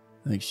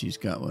 I think she's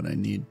got what I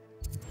need.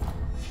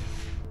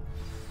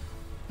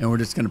 And we're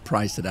just going to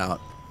price it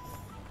out.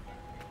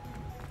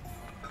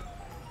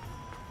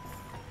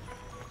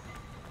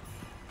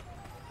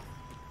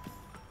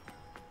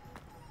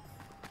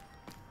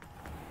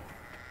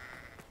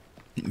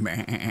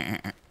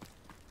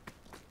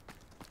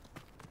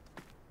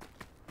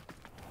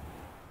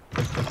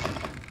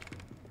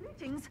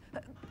 Greetings.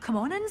 Come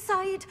on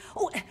inside.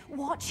 Oh,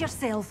 watch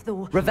yourself,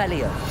 though.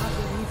 Revelio. I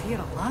believe you're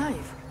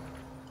alive.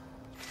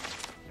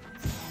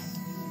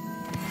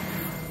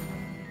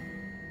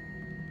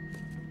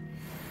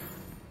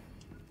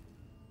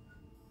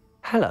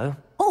 Hello.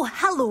 Oh,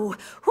 hello.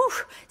 Whew.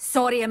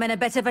 Sorry I'm in a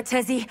bit of a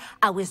tizzy.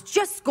 I was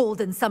just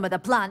scolding some of the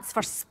plants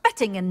for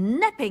spitting and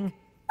nipping.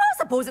 I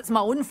suppose it's my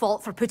own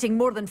fault for putting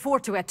more than 4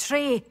 to a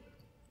tray.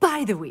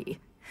 By the way,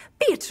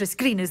 Beatrice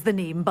Green is the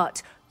name,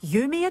 but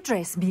you may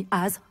address me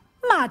as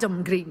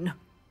Madam Green.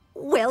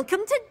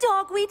 Welcome to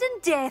Dogweed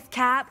and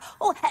Deathcap.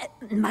 Oh,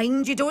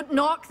 mind you don't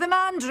knock the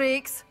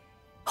mandrakes.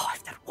 Oh,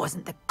 if there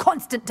wasn't the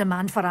constant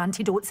demand for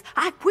antidotes,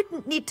 I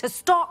wouldn't need to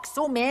stock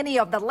so many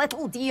of the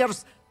little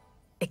dears.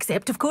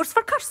 Except, of course,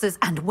 for curses.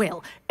 And,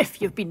 well,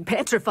 if you've been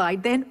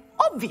petrified, then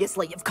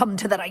obviously you've come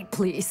to the right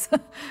place.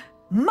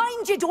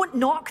 Mind you don't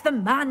knock the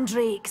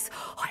mandrakes.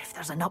 Oh, if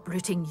there's an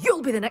uprooting,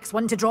 you'll be the next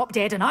one to drop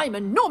dead, and I'm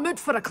in no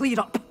mood for a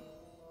clear-up.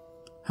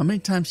 How many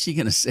times is she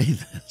going to say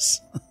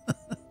this?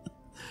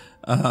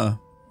 Are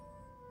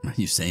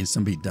you saying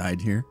somebody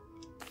died here?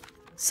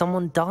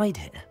 Someone died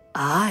here?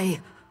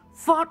 Aye.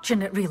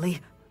 Fortunate,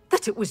 really,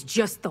 that it was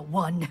just the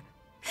one.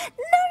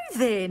 Now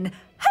then,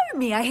 how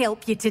may I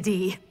help you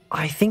today?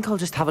 I think I'll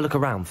just have a look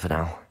around for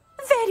now.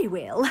 Very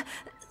well.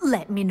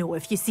 Let me know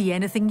if you see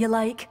anything you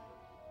like.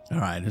 All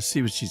right, let's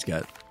see what she's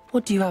got.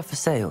 What do you have for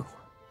sale?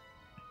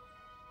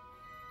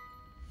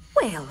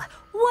 Well,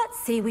 what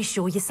say we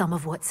show you some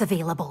of what's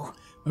available?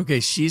 Okay,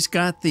 she's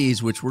got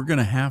these, which we're going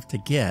to have to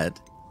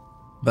get.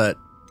 But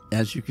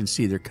as you can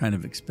see, they're kind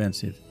of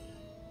expensive.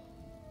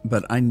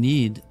 But I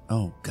need,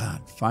 oh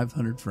God,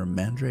 500 for a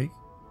mandrake.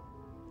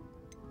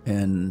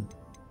 And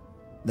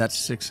that's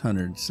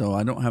 600, so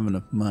I don't have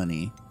enough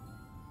money.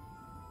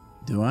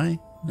 Do I?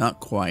 Not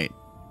quite.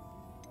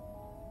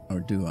 Or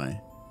do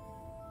I?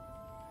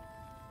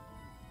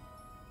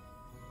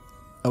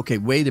 Okay,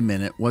 wait a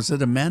minute. Was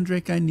it a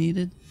mandrake I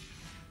needed?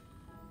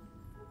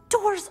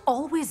 Doors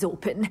always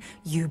open.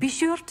 You be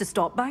sure to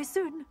stop by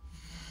soon.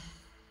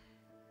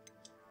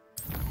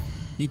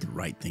 Need to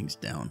write things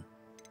down.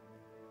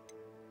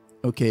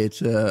 Okay,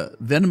 it's a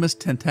venomous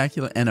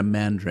tentacula and a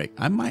mandrake.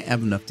 I might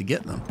have enough to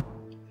get them.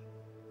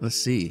 Let's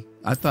see.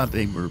 I thought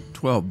they were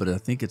 12, but I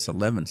think it's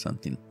 11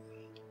 something.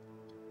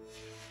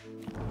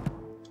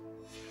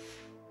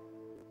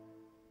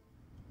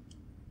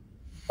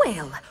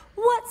 Well,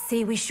 what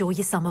say we show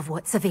you some of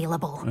what's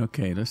available?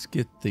 Okay, let's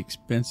get the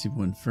expensive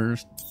one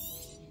first.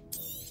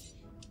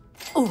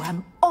 Oh,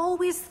 I'm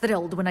always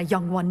thrilled when a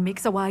young one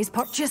makes a wise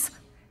purchase.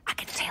 I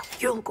can tell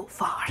you'll go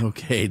far.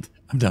 Okay,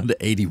 I'm down to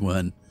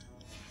 81.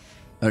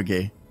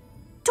 Okay.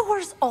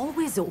 Doors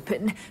always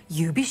open.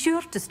 You be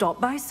sure to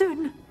stop by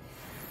soon.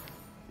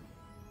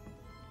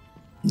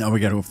 Now we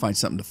gotta go find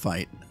something to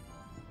fight.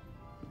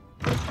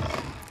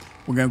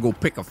 We're gonna go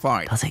pick a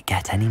fight. Does it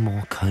get any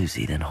more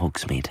cozy than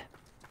Hogsmeade?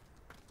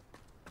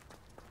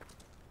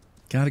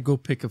 Gotta go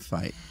pick a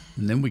fight,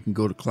 and then we can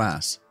go to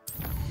class.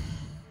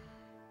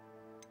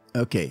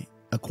 Okay,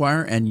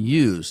 acquire and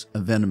use a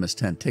venomous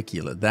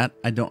tentacula. That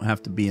I don't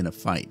have to be in a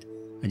fight.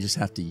 I just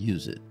have to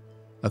use it.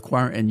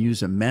 Acquire and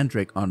use a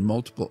mandrake on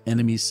multiple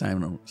enemies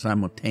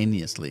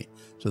simultaneously.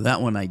 So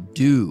that one I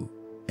do,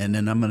 and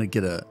then I'm gonna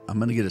get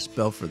a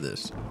spell for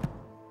this.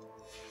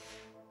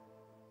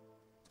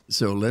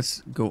 So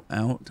let's go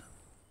out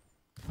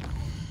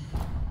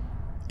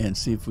and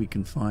see if we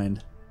can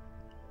find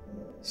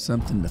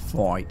something to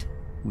fight.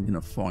 We're gonna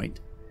fight.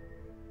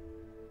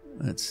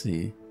 Let's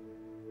see.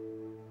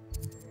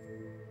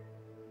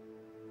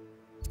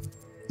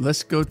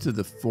 Let's go to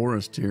the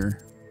forest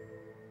here.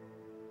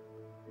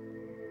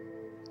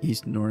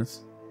 East, north.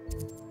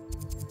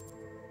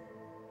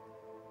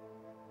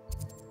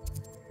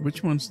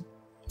 Which one's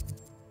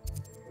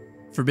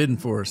Forbidden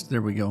Forest?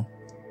 There we go.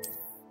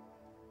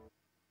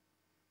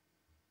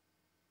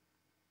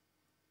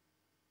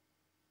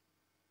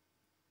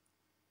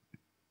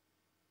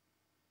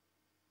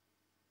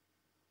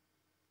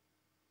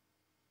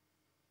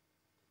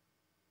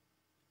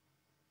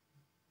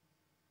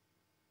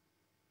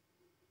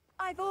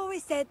 I've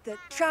always said that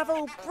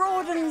travel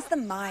broadens the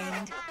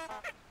mind.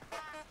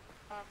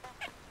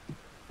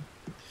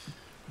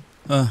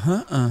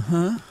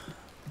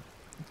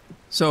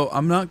 So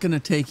I'm not going to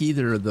take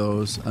either of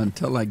those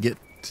until I get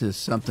to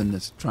something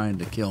that's trying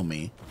to kill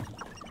me.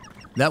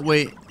 That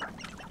way,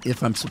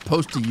 if I'm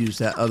supposed to use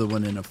that other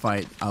one in a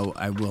fight,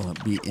 I will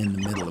be in the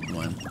middle of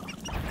one.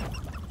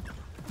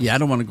 Yeah, I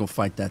don't want to go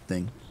fight that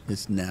thing.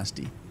 It's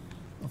nasty.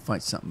 I'll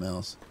fight something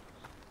else.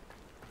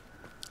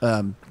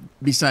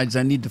 Besides,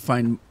 I need to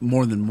find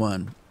more than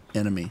one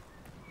enemy.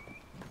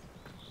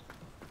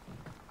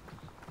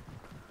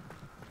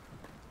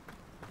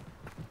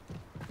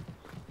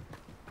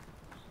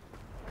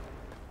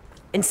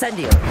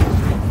 Incendio!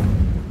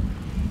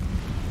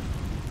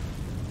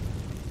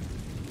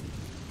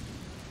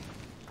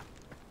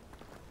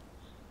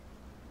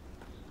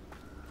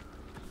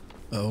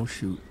 Oh,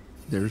 shoot.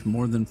 There's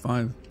more than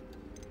 5.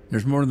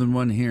 There's more than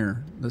one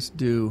here. Let's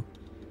do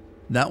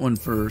that one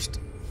first.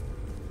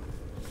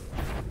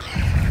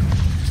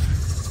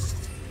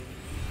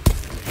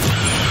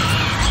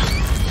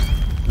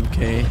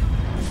 Okay.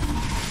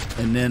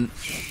 And then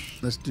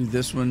let's do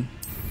this one.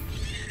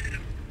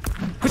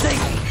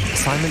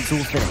 Assignment's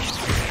all finished.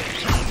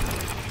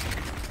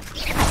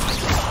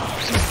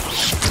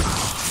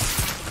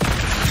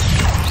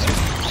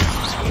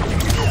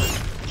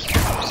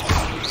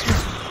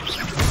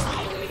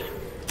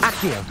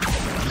 Accio.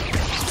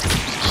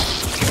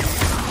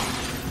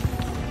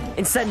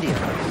 Incendio.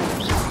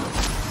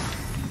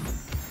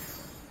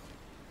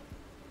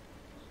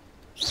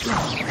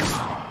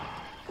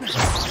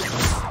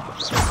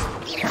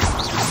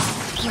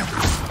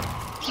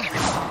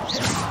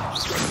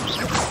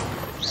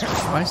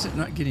 Why is it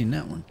not getting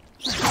that one?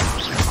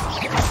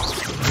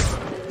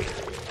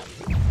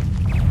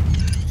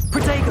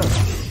 Protego.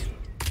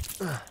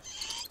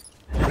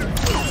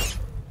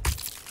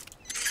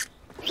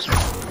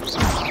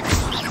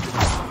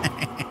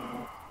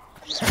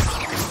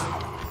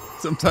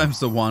 Sometimes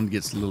the wand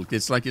gets a little.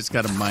 It's like it's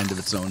got a mind of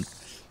its own.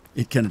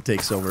 It kind of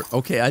takes over.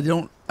 Okay, I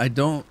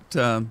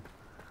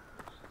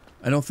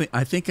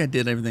think I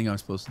did everything I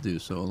was supposed to do.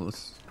 So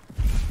let's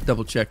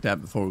double check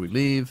that before we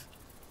leave,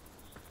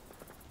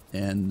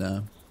 and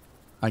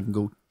I can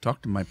go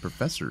talk to my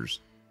professors.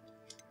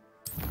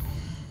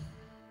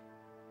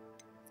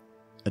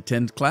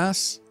 Attend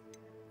class.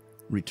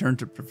 Return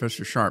to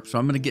Professor Sharp. So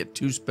I'm going to get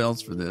 2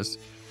 spells for this.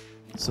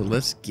 So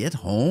let's get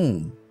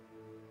home.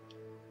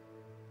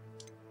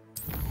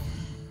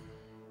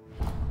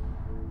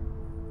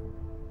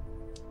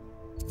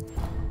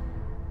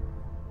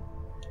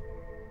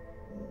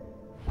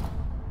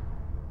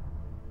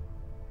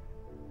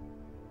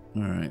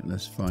 All right,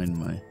 let's find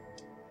my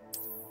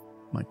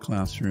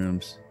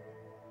classrooms.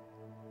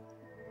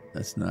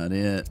 That's not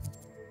it.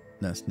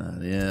 That's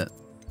not it.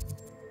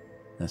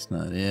 That's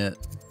not it.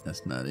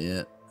 That's not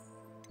it.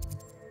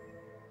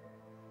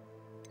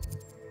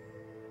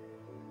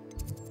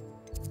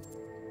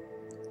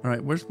 All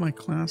right, where's my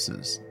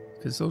classes?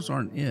 Because those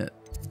aren't it.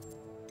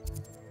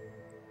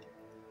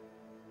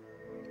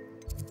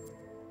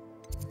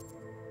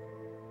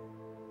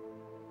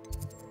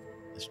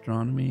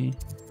 Astronomy.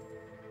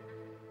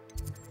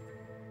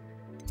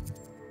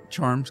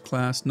 Charms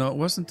class. No, it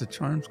wasn't the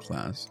charms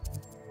class.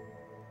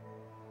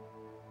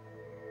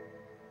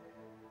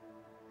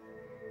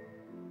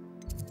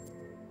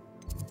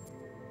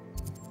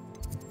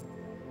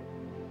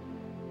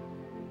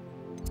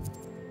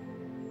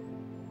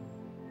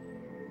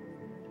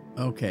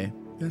 Okay,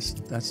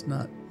 that's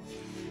not.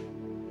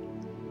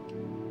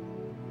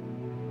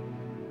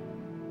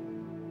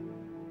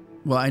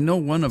 Well, I know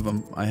one of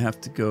them. I have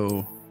to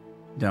go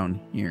down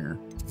here.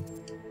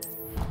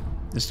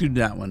 Let's do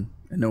that one.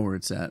 I know where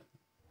it's at.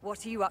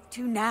 What are you up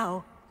to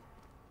now?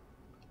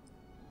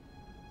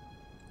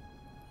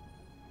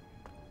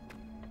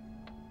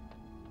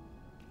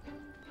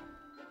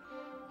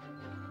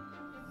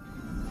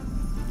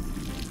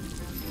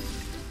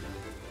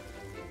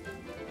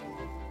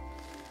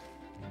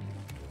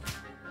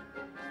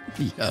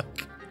 Yuck.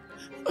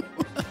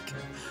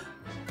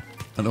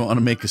 I don't want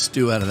to make a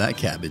stew out of that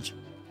cabbage.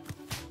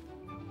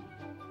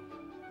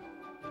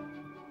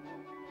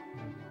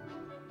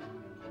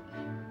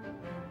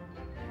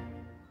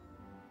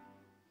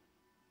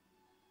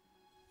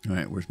 All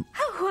right, where's...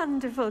 How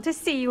wonderful to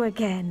see you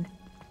again.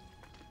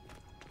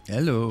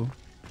 Hello.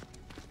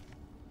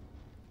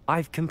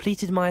 I've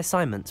completed my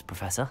assignments,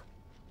 Professor.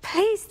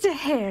 Pleased to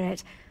hear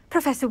it.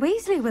 Professor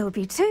Weasley will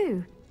be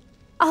too.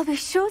 I'll be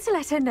sure to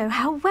let her know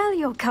how well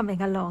you're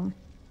coming along.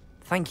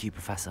 Thank you,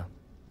 Professor.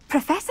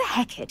 Professor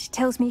Hecat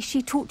tells me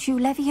she taught you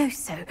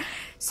Levioso,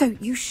 so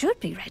you should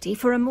be ready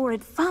for a more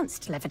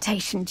advanced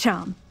levitation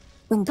charm.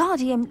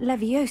 Wingardium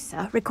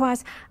Leviosa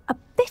requires a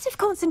bit of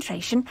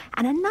concentration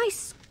and a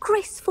nice,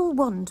 graceful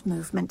wand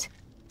movement.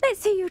 Let's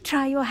see you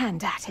try your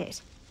hand at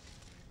it.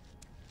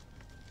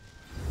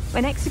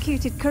 When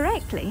executed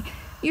correctly,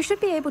 you should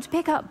be able to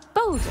pick up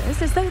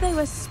boulders as though they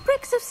were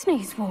sprigs of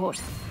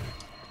sneezewort.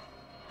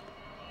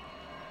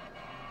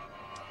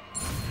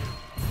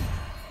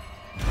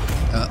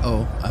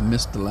 Uh-oh, I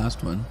missed the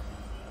last one.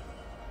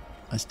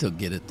 I still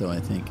get it, though,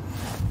 I think.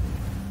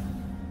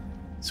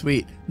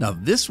 Sweet. Now,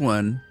 this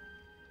one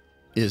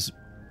is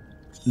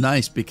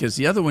nice because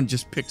the other one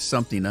just picked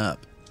something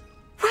up.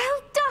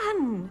 Well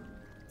done!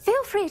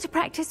 Feel free to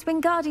practice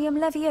Wingardium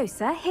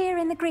Leviosa here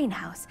in the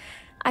greenhouse.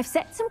 I've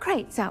set some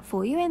crates out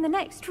for you in the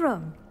next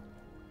room.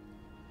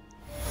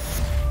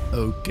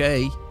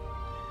 Okay.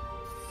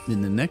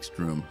 In the next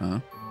room,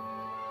 huh?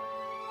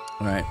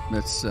 All right,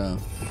 let's...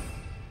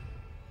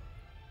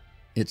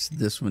 It's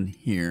this one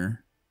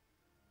here.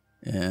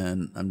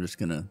 And I'm just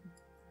going to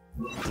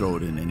throw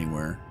it in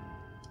anywhere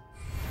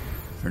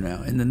for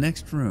now. In the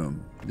next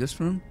room. This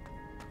room?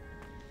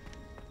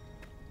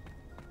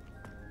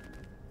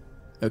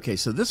 Okay,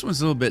 so this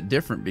one's a little bit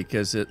different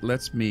because it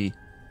lets me...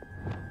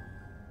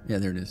 Yeah,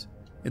 there it is.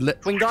 It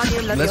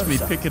lets me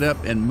pick it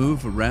up and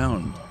move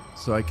around,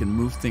 so I can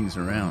move things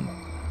around.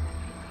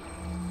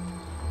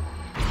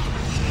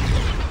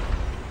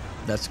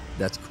 That's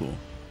cool.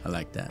 I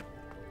like that.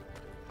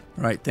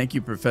 All right, thank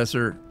you,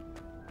 Professor.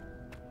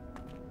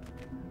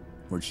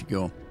 Where'd she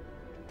go?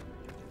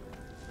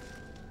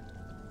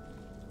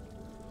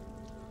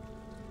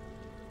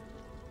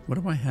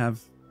 What do I have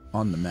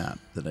on the map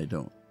that I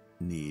don't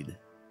need?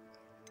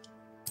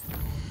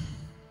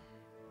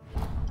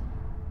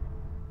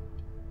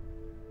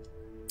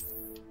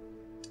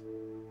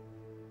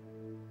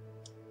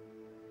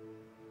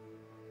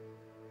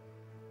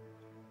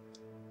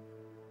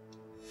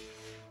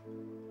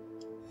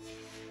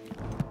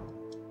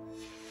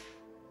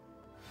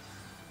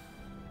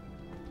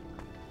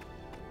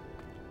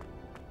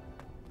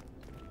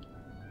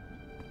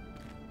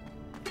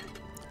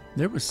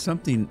 There was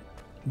something...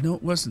 No,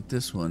 it wasn't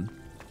this one.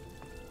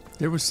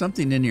 There was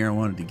something in here I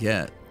wanted to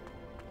get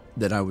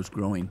that I was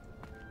growing.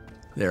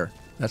 There.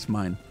 That's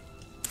mine.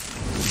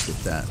 Get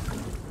that.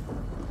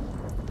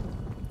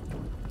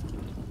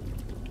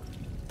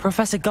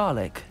 Professor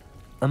Garlic,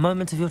 a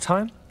moment of your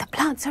time? The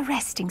plants are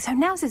resting, so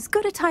now's as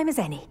good a time as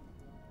any.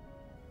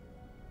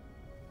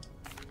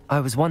 I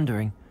was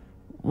wondering,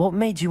 what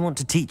made you want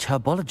to teach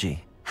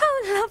herbology?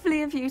 How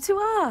lovely of you to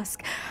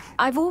ask.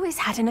 I've always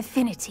had an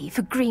affinity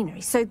for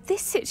greenery, so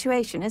this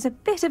situation is a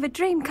bit of a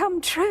dream come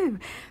true.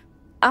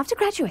 After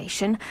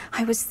graduation,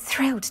 I was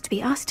thrilled to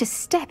be asked to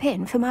step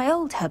in for my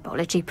old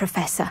herbology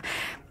professor.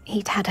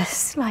 He'd had a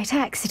slight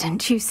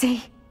accident, you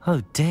see.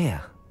 Oh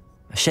dear.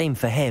 A shame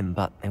for him,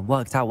 but it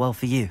worked out well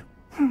for you.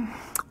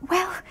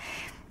 Well,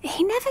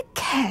 he never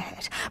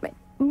cared.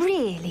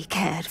 Really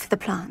cared for the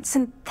plants,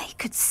 and they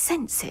could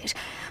sense it.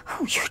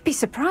 Oh, you'd be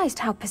surprised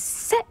how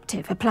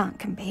perceptive a plant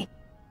can be.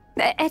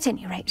 At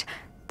any rate,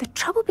 the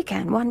trouble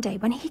began one day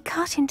when he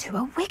cut into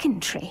a wigan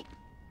tree.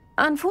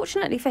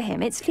 Unfortunately for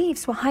him, its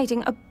leaves were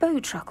hiding a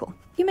bowtruckle.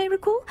 You may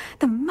recall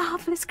the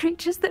marvellous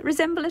creatures that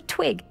resemble a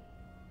twig.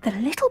 The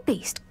little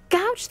beast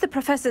gouged the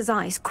professor's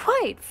eyes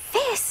quite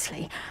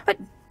fiercely, but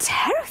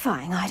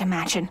terrifying, I'd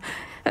imagine.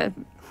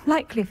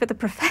 Likely for the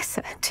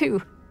professor,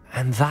 too.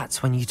 And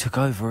that's when you took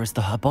over as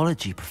the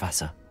herbology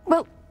professor?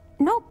 Well,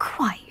 not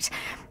quite.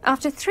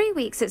 After 3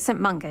 weeks at St.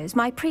 Mungo's,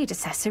 my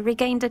predecessor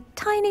regained a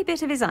tiny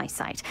bit of his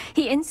eyesight.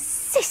 He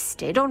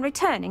insisted on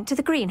returning to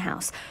the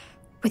greenhouse.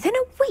 Within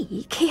a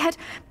week,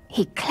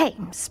 he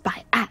claims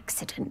by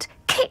accident,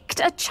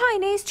 kicked a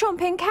Chinese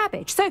chomping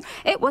cabbage, so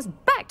it was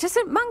back to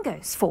St.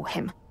 Mungo's for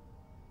him.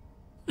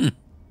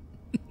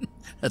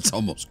 That's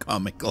almost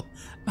comical.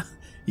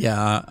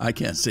 Yeah, I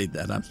can't say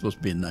that. I'm supposed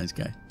to be a nice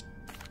guy.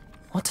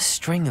 What a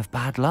string of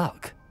bad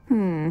luck.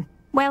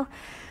 Well,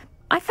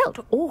 I felt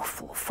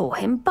awful for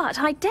him, but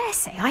I dare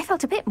say I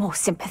felt a bit more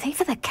sympathy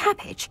for the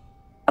cabbage.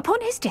 Upon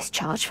his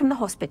discharge from the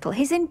hospital,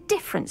 his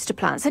indifference to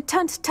plants had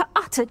turned to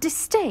utter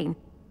disdain.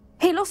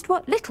 He lost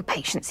what little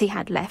patience he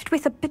had left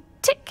with a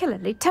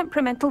particularly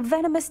temperamental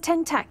venomous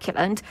tentacula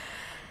and,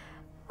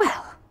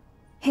 well,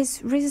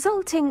 his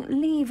resulting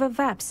leave of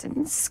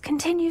absence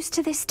continues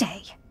to this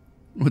day.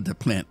 Would the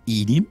plant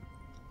eat him?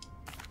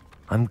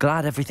 I'm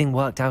glad everything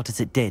worked out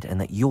as it did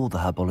and that you're the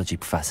herbology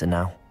professor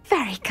now.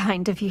 Very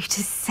kind of you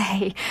to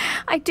say.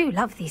 I do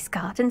love these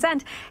gardens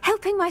and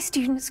helping my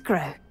students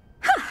grow.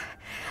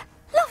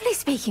 Lovely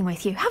speaking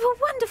with you. Have a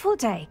wonderful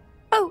day.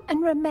 Oh,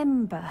 and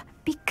remember,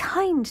 be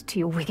kind to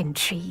your wigan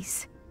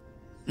trees.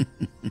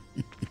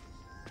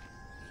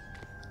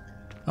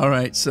 All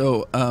right,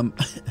 so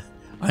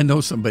I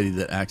know somebody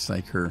that acts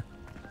like her.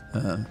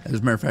 As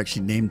a matter of fact, she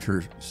named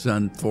her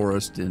son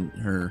Forest and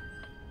her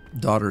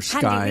daughter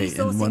Sky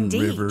in one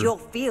river. Your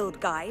field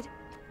guide.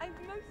 I'm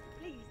most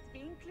pleased to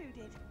be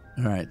included.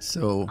 All right,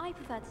 so I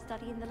prefer to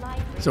study in the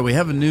library. so we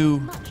have a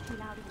new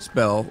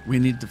spell. We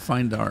need to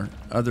find our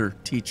other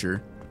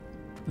teacher.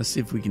 Let's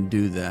see if we can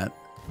do that.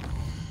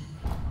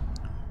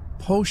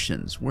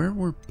 Potions. Where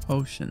were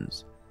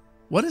potions?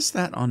 What is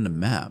that on the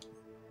map?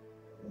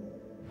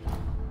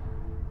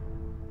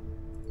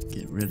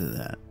 Get rid of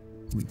that.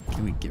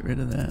 Can we get rid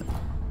of that?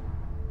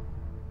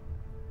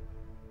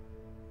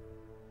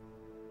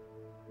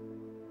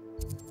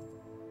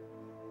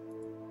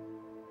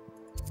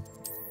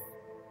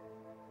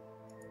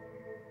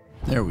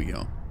 There we go.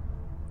 All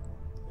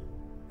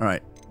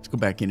right, let's go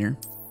back in here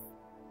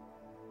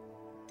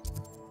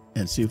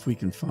and see if we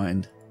can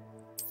find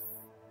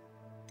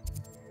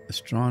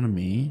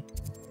astronomy,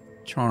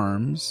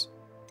 charms,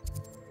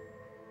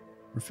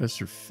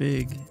 Professor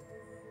Fig.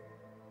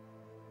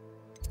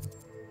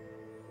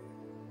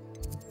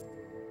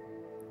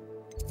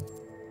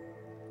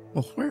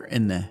 Well, where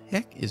in the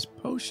heck is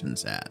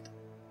potions at?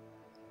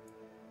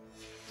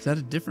 Is that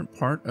a different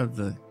part of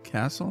the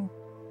castle?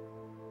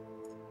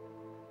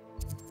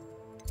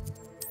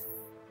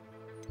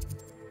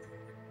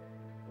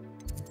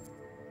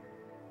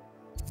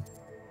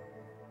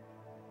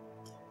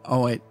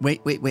 Oh,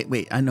 wait.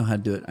 I know how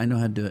to do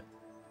it.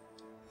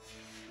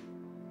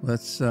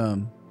 Let's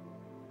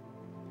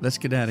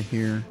get out of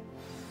here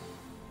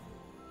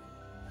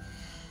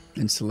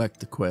and select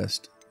the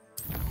quest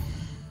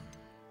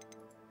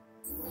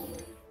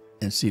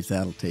and see if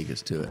that'll take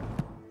us to it.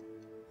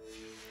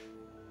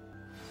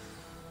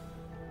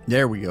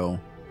 There we go.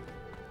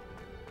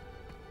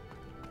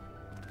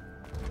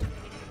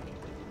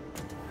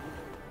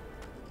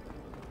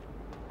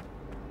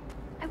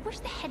 I wish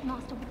the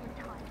headmaster would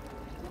retire.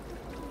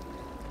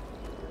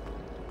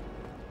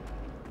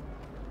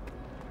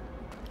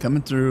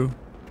 Coming through.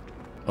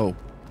 Oh,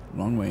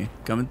 wrong way.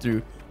 Coming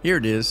through. Here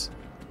it is.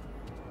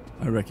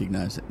 I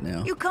recognize it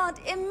now. You can't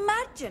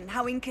imagine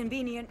how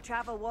inconvenient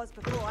travel was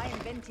before I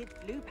invented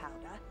flu powder.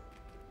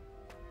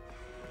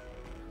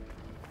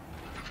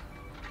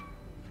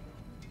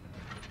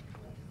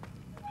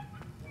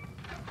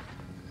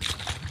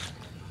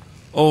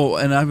 Oh,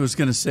 and I was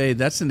going to say,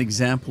 that's an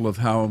example of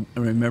how,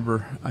 I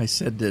remember I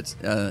said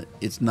that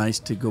it's nice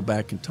to go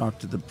back and talk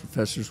to the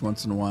professors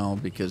once in a while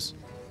because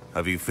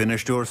Have you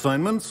finished your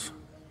assignments?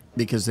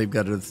 Because they've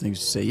got other things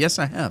to say. Yes,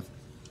 I have.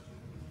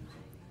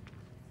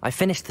 I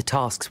finished the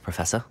tasks,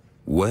 Professor.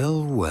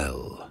 Well,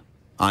 well.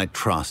 I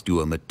trust you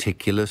are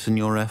meticulous in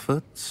your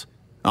efforts.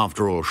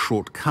 After all,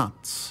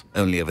 shortcuts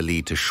only ever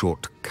lead to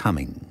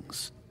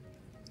shortcomings.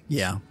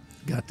 Yeah,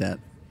 got that.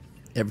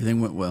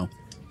 Everything went well.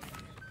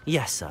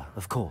 Yes, sir,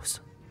 of course.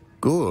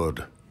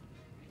 Good.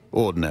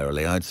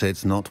 Ordinarily, I'd say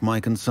it's not my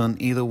concern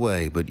either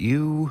way, but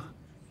you...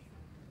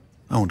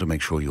 I want to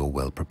make sure you're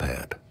well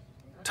prepared.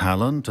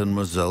 Talent and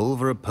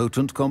resolve are a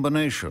potent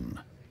combination.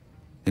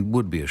 It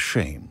would be a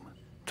shame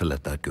to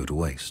let that go to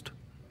waste.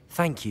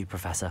 Thank you,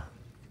 Professor.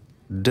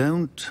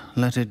 Don't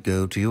let it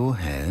go to your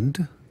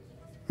head.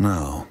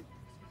 Now,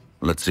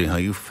 let's see how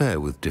you fare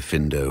with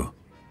Diffindo.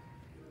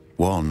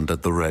 Wand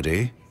at the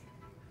ready.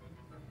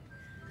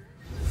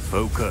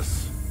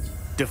 Focus.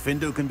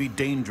 Diffindo can be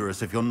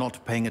dangerous if you're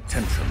not paying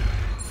attention.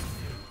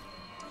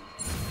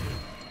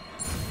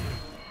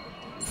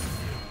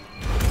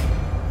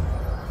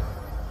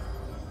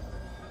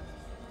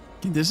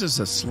 This is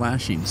a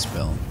slashing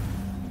spell.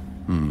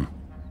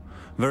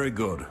 Very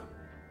good.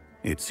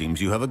 It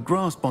seems you have a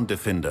grasp on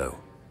Diffindo.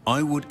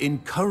 I would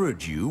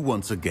encourage you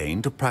once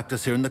again to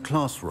practice here in the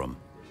classroom,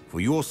 for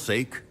your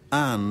sake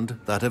and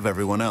that of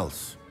everyone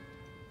else.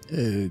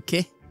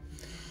 Okay.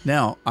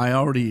 Now, I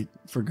already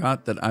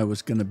forgot that I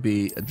was going to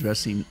be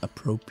addressing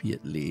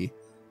appropriately,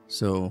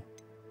 so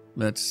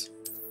let's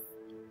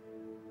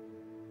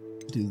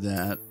do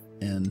that.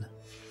 And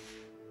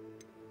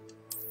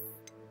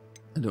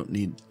I don't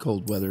need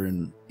cold weather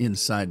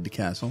inside the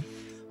castle,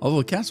 although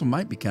the castle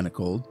might be kind of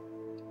cold.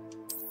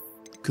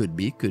 Could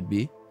be, could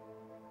be.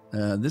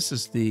 This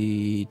is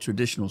the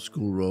traditional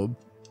school robe.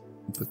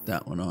 Put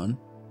that one on.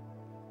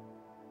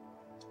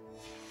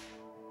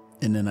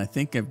 And then I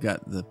think I've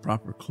got the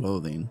proper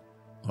clothing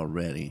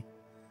already,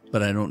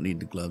 but I don't need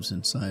the gloves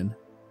inside.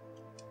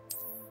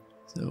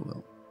 So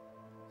we'll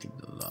take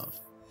those off.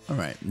 All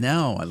right,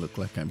 now I look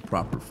like I'm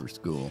proper for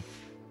school.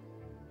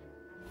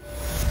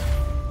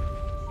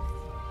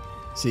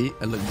 See,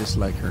 I look just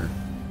like her.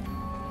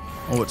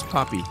 Oh, it's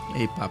Poppy.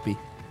 Hey, Poppy.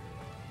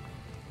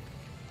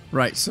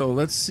 Right, so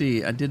let's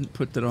see. I didn't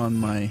put that on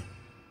my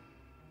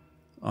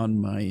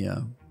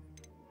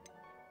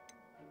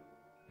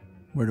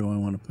where do I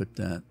want to put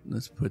that?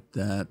 Let's put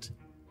that.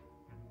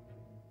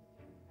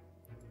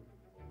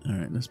 All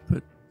right, let's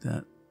put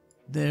that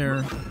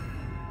there.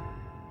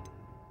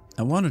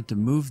 I wanted to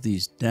move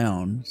these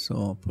down, so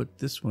I'll put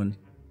this one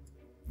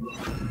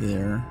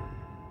there.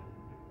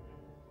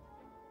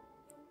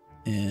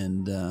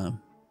 And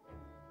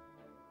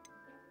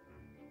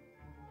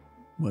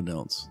what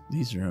else?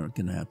 These are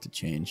going to have to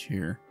change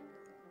here.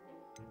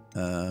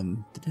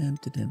 So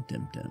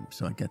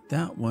I got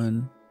that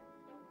one.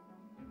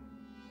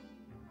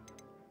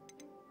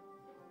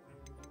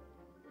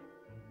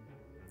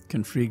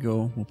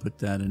 Confrigo, we'll put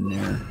that in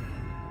there.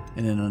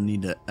 And then I'll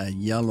need a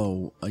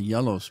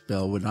yellow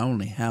spell. Would I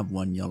only have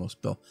one yellow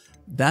spell?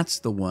 That's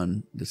the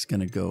one that's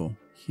going to go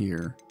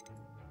here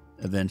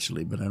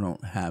eventually, but I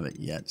don't have it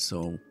yet,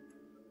 so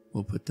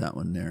we'll put that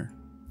one there.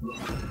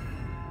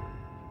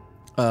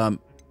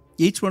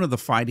 Each one of the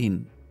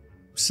fighting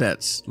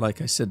sets,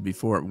 like I said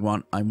before,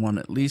 I want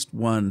at least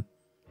one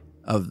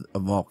of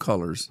all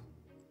colors,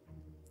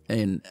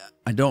 and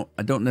I don't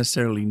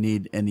necessarily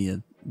need any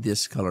of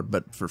this color,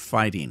 but for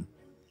fighting.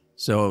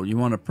 So you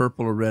want a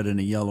purple, a red, and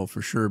a yellow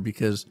for sure,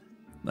 because,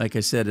 like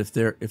I said, if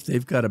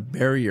they've got a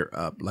barrier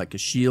up, like a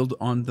shield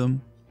on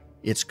them,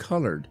 it's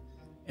colored,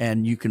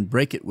 and you can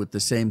break it with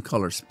the same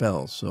color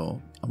spell. So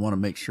I want to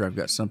make sure I've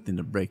got something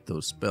to break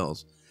those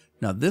spells.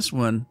 Now this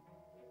one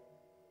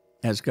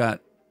has got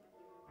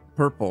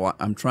purple.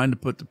 I'm trying to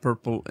put the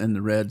purple and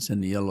the reds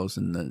and the yellows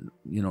and the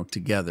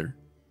together,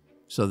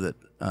 so that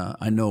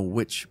I know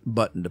which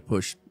button to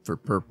push for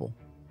purple.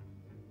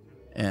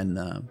 And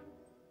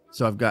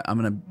so I'm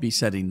going to be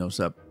setting those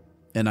up,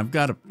 and I've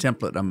got a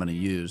template I'm going to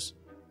use.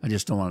 I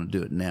just don't want to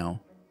do it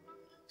now.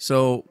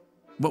 So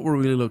what were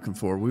we looking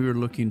for? We were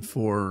looking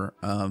for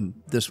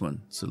this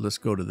one. So let's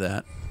go to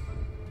that.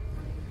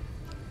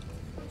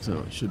 So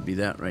it should be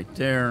that right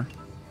there.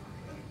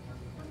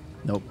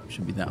 Nope,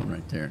 should be that one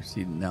right there.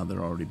 See, now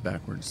they're already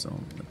backwards, so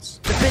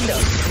let's...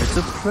 It's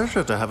a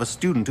pleasure to have a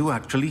student who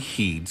actually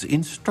heeds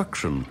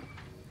instruction.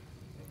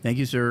 Thank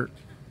you, sir.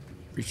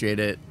 Appreciate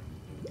it.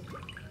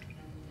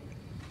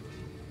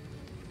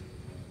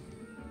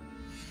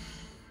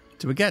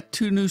 So we got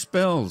 2 new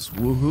spells.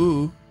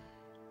 Woohoo.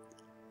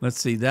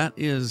 Let's see, that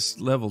is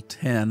level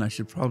 10. I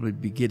should probably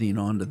be getting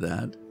onto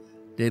that.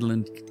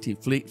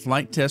 Daedalus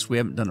flight test. We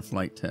haven't done a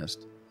flight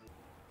test.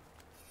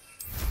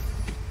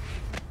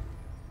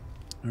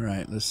 All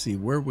right, let's see.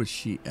 Where was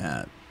she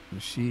at?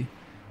 Was she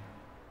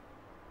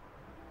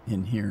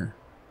in here?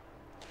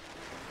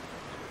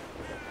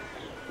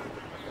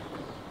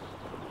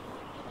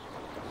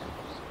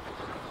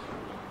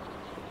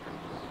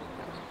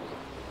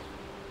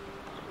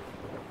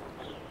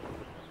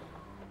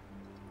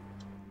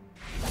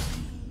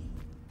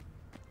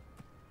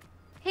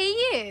 Hey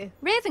you,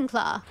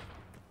 Ravenclaw.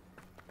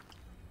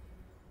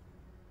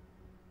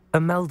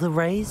 Imelda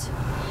Reyes?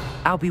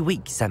 Albie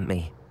Weeks sent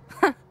me.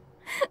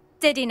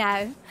 Did he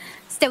now?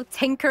 Still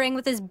tinkering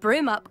with his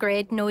broom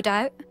upgrade, no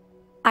doubt.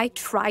 I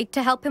tried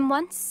to help him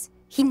once.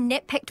 He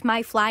nitpicked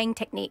my flying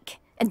technique,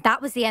 and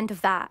that was the end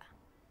of that.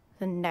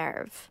 The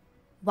nerve.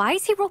 Why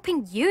is he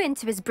roping you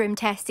into his broom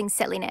testing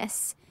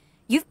silliness?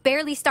 You've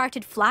barely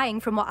started flying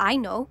from what I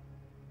know.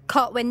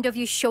 Caught wind of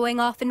you showing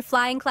off in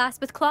flying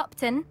class with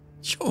Clopton.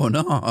 Showing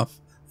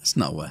off? That's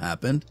not what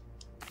happened.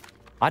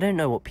 I don't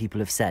know what people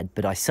have said,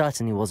 but I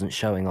certainly wasn't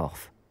showing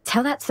off.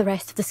 Tell that to the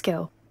rest of the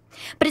school.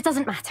 But it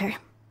doesn't matter.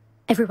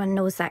 Everyone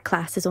knows that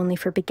class is only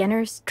for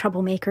beginners,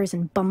 troublemakers,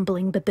 and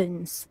bumbling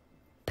baboons.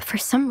 But for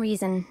some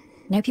reason,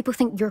 now people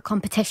think you're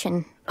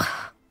competition.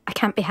 Ugh, I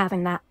can't be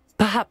having that.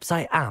 Perhaps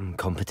I am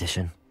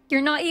competition.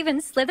 You're not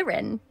even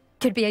Slytherin.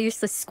 Could be a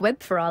useless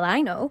squib for all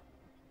I know.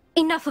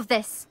 Enough of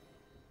this.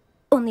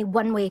 Only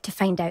one way to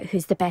find out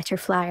who's the better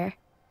flyer.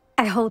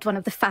 I hold one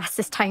of the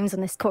fastest times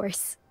on this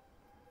course.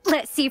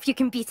 Let's see if you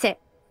can beat it.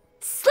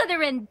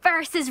 Slytherin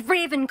versus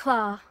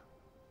Ravenclaw.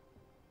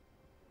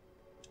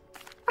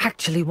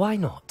 Actually, why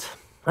not?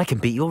 I can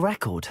beat your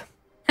record.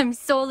 I'm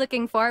so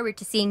looking forward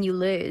to seeing you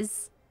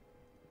lose.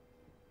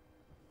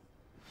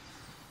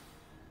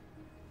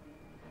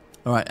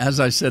 All right, as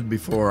I said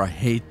before, I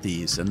hate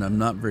these, and I'm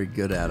not very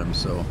good at them,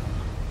 so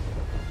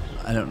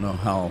I don't know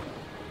how.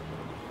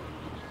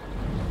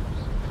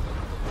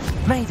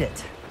 Made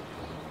it.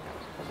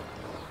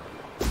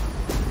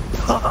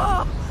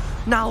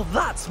 Now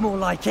that's more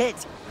like it.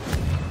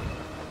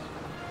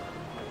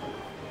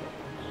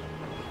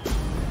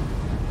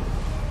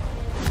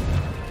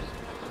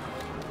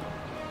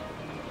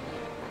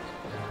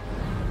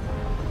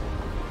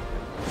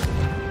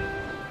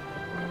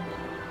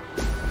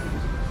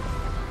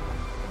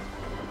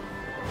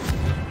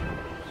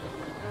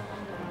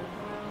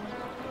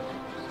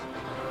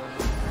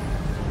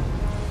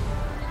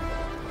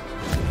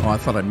 Oh, I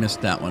thought I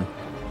missed that one.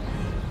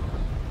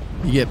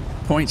 You get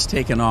points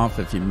taken off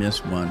if you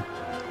miss one.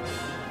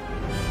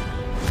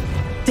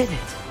 Did it.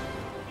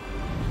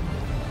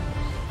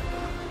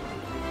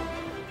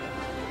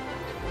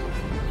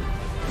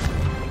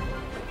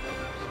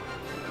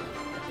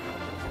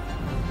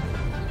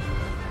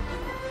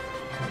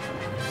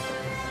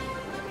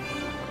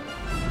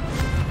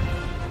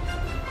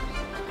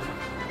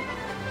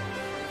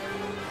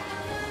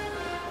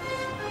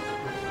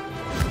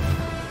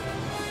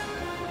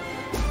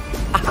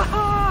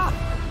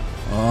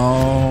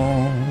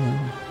 Oh.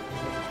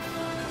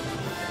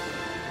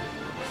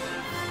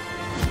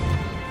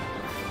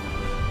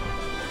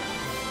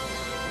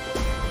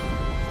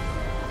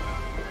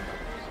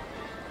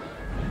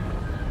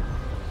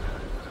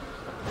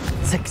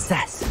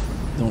 Success.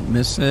 Don't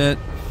miss it.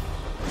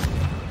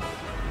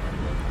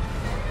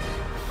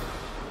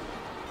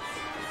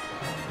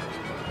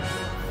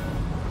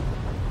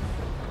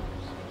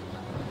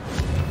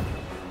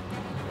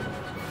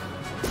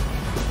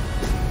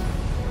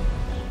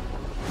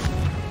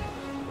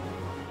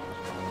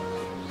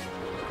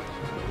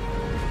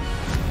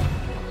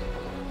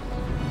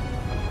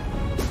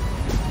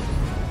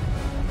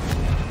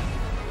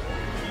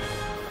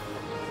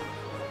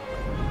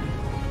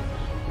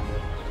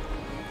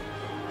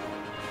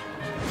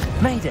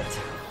 Made it.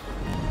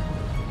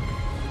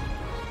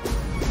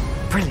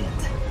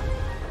 Brilliant.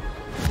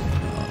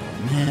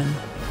 Oh, man.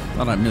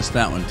 Thought I missed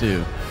that one,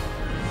 too.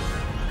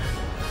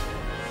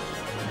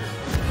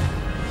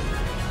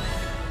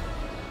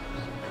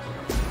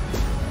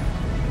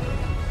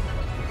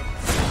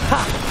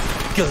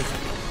 Ha! Good.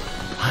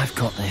 I've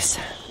got this.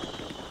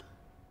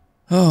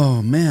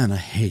 Oh, man, I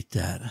hate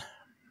that.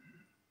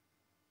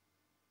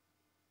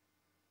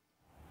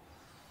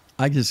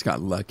 I just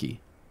got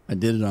lucky. I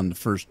did it on the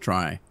first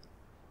try.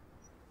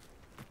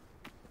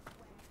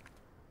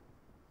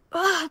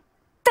 Ugh,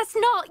 that's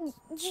not...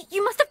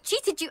 You must have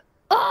cheated, you...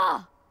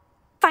 Ugh!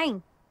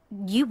 Fine.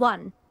 You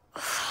won.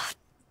 Ugh,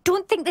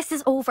 don't think this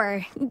is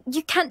over.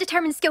 You can't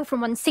determine skill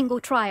from one single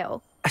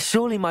trial.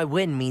 Surely my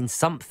win means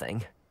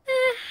something.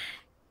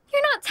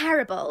 You're not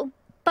terrible,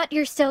 but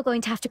you're still going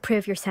to have to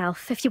prove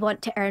yourself if you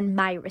want to earn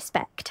my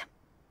respect.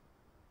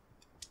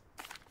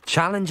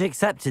 Challenge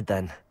accepted,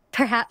 then.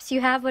 Perhaps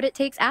you have what it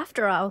takes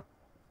after all.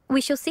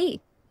 We shall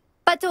see.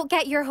 But don't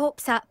get your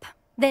hopes up.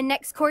 The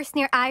next course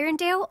near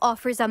Irondale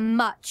offers a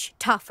much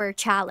tougher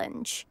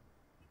challenge.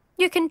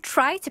 You can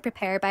try to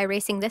prepare by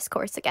racing this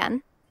course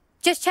again.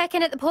 Just check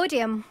in at the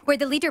podium, where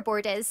the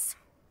leaderboard is.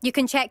 You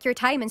can check your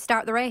time and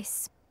start the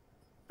race.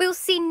 We'll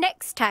see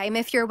next time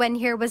if your win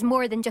here was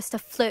more than just a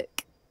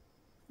fluke.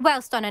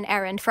 Whilst on an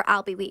errand for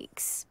Albie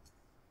Weeks.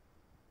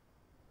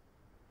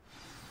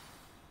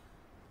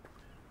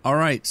 All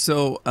right,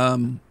 so,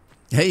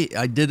 hey,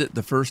 I did it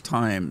the first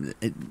time.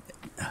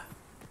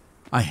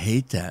 I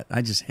hate that.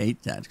 I just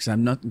hate that because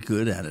I'm not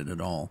good at it at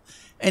all.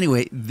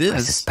 Anyway, this... I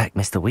suspect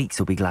Mr. Weeks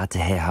will be glad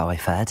to hear how I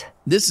fared.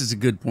 This is a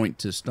good point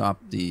to stop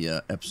the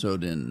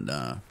episode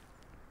and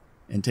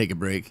take a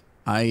break.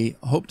 I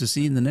hope to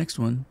see you in the next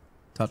one.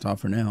 Ta-ta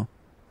for now.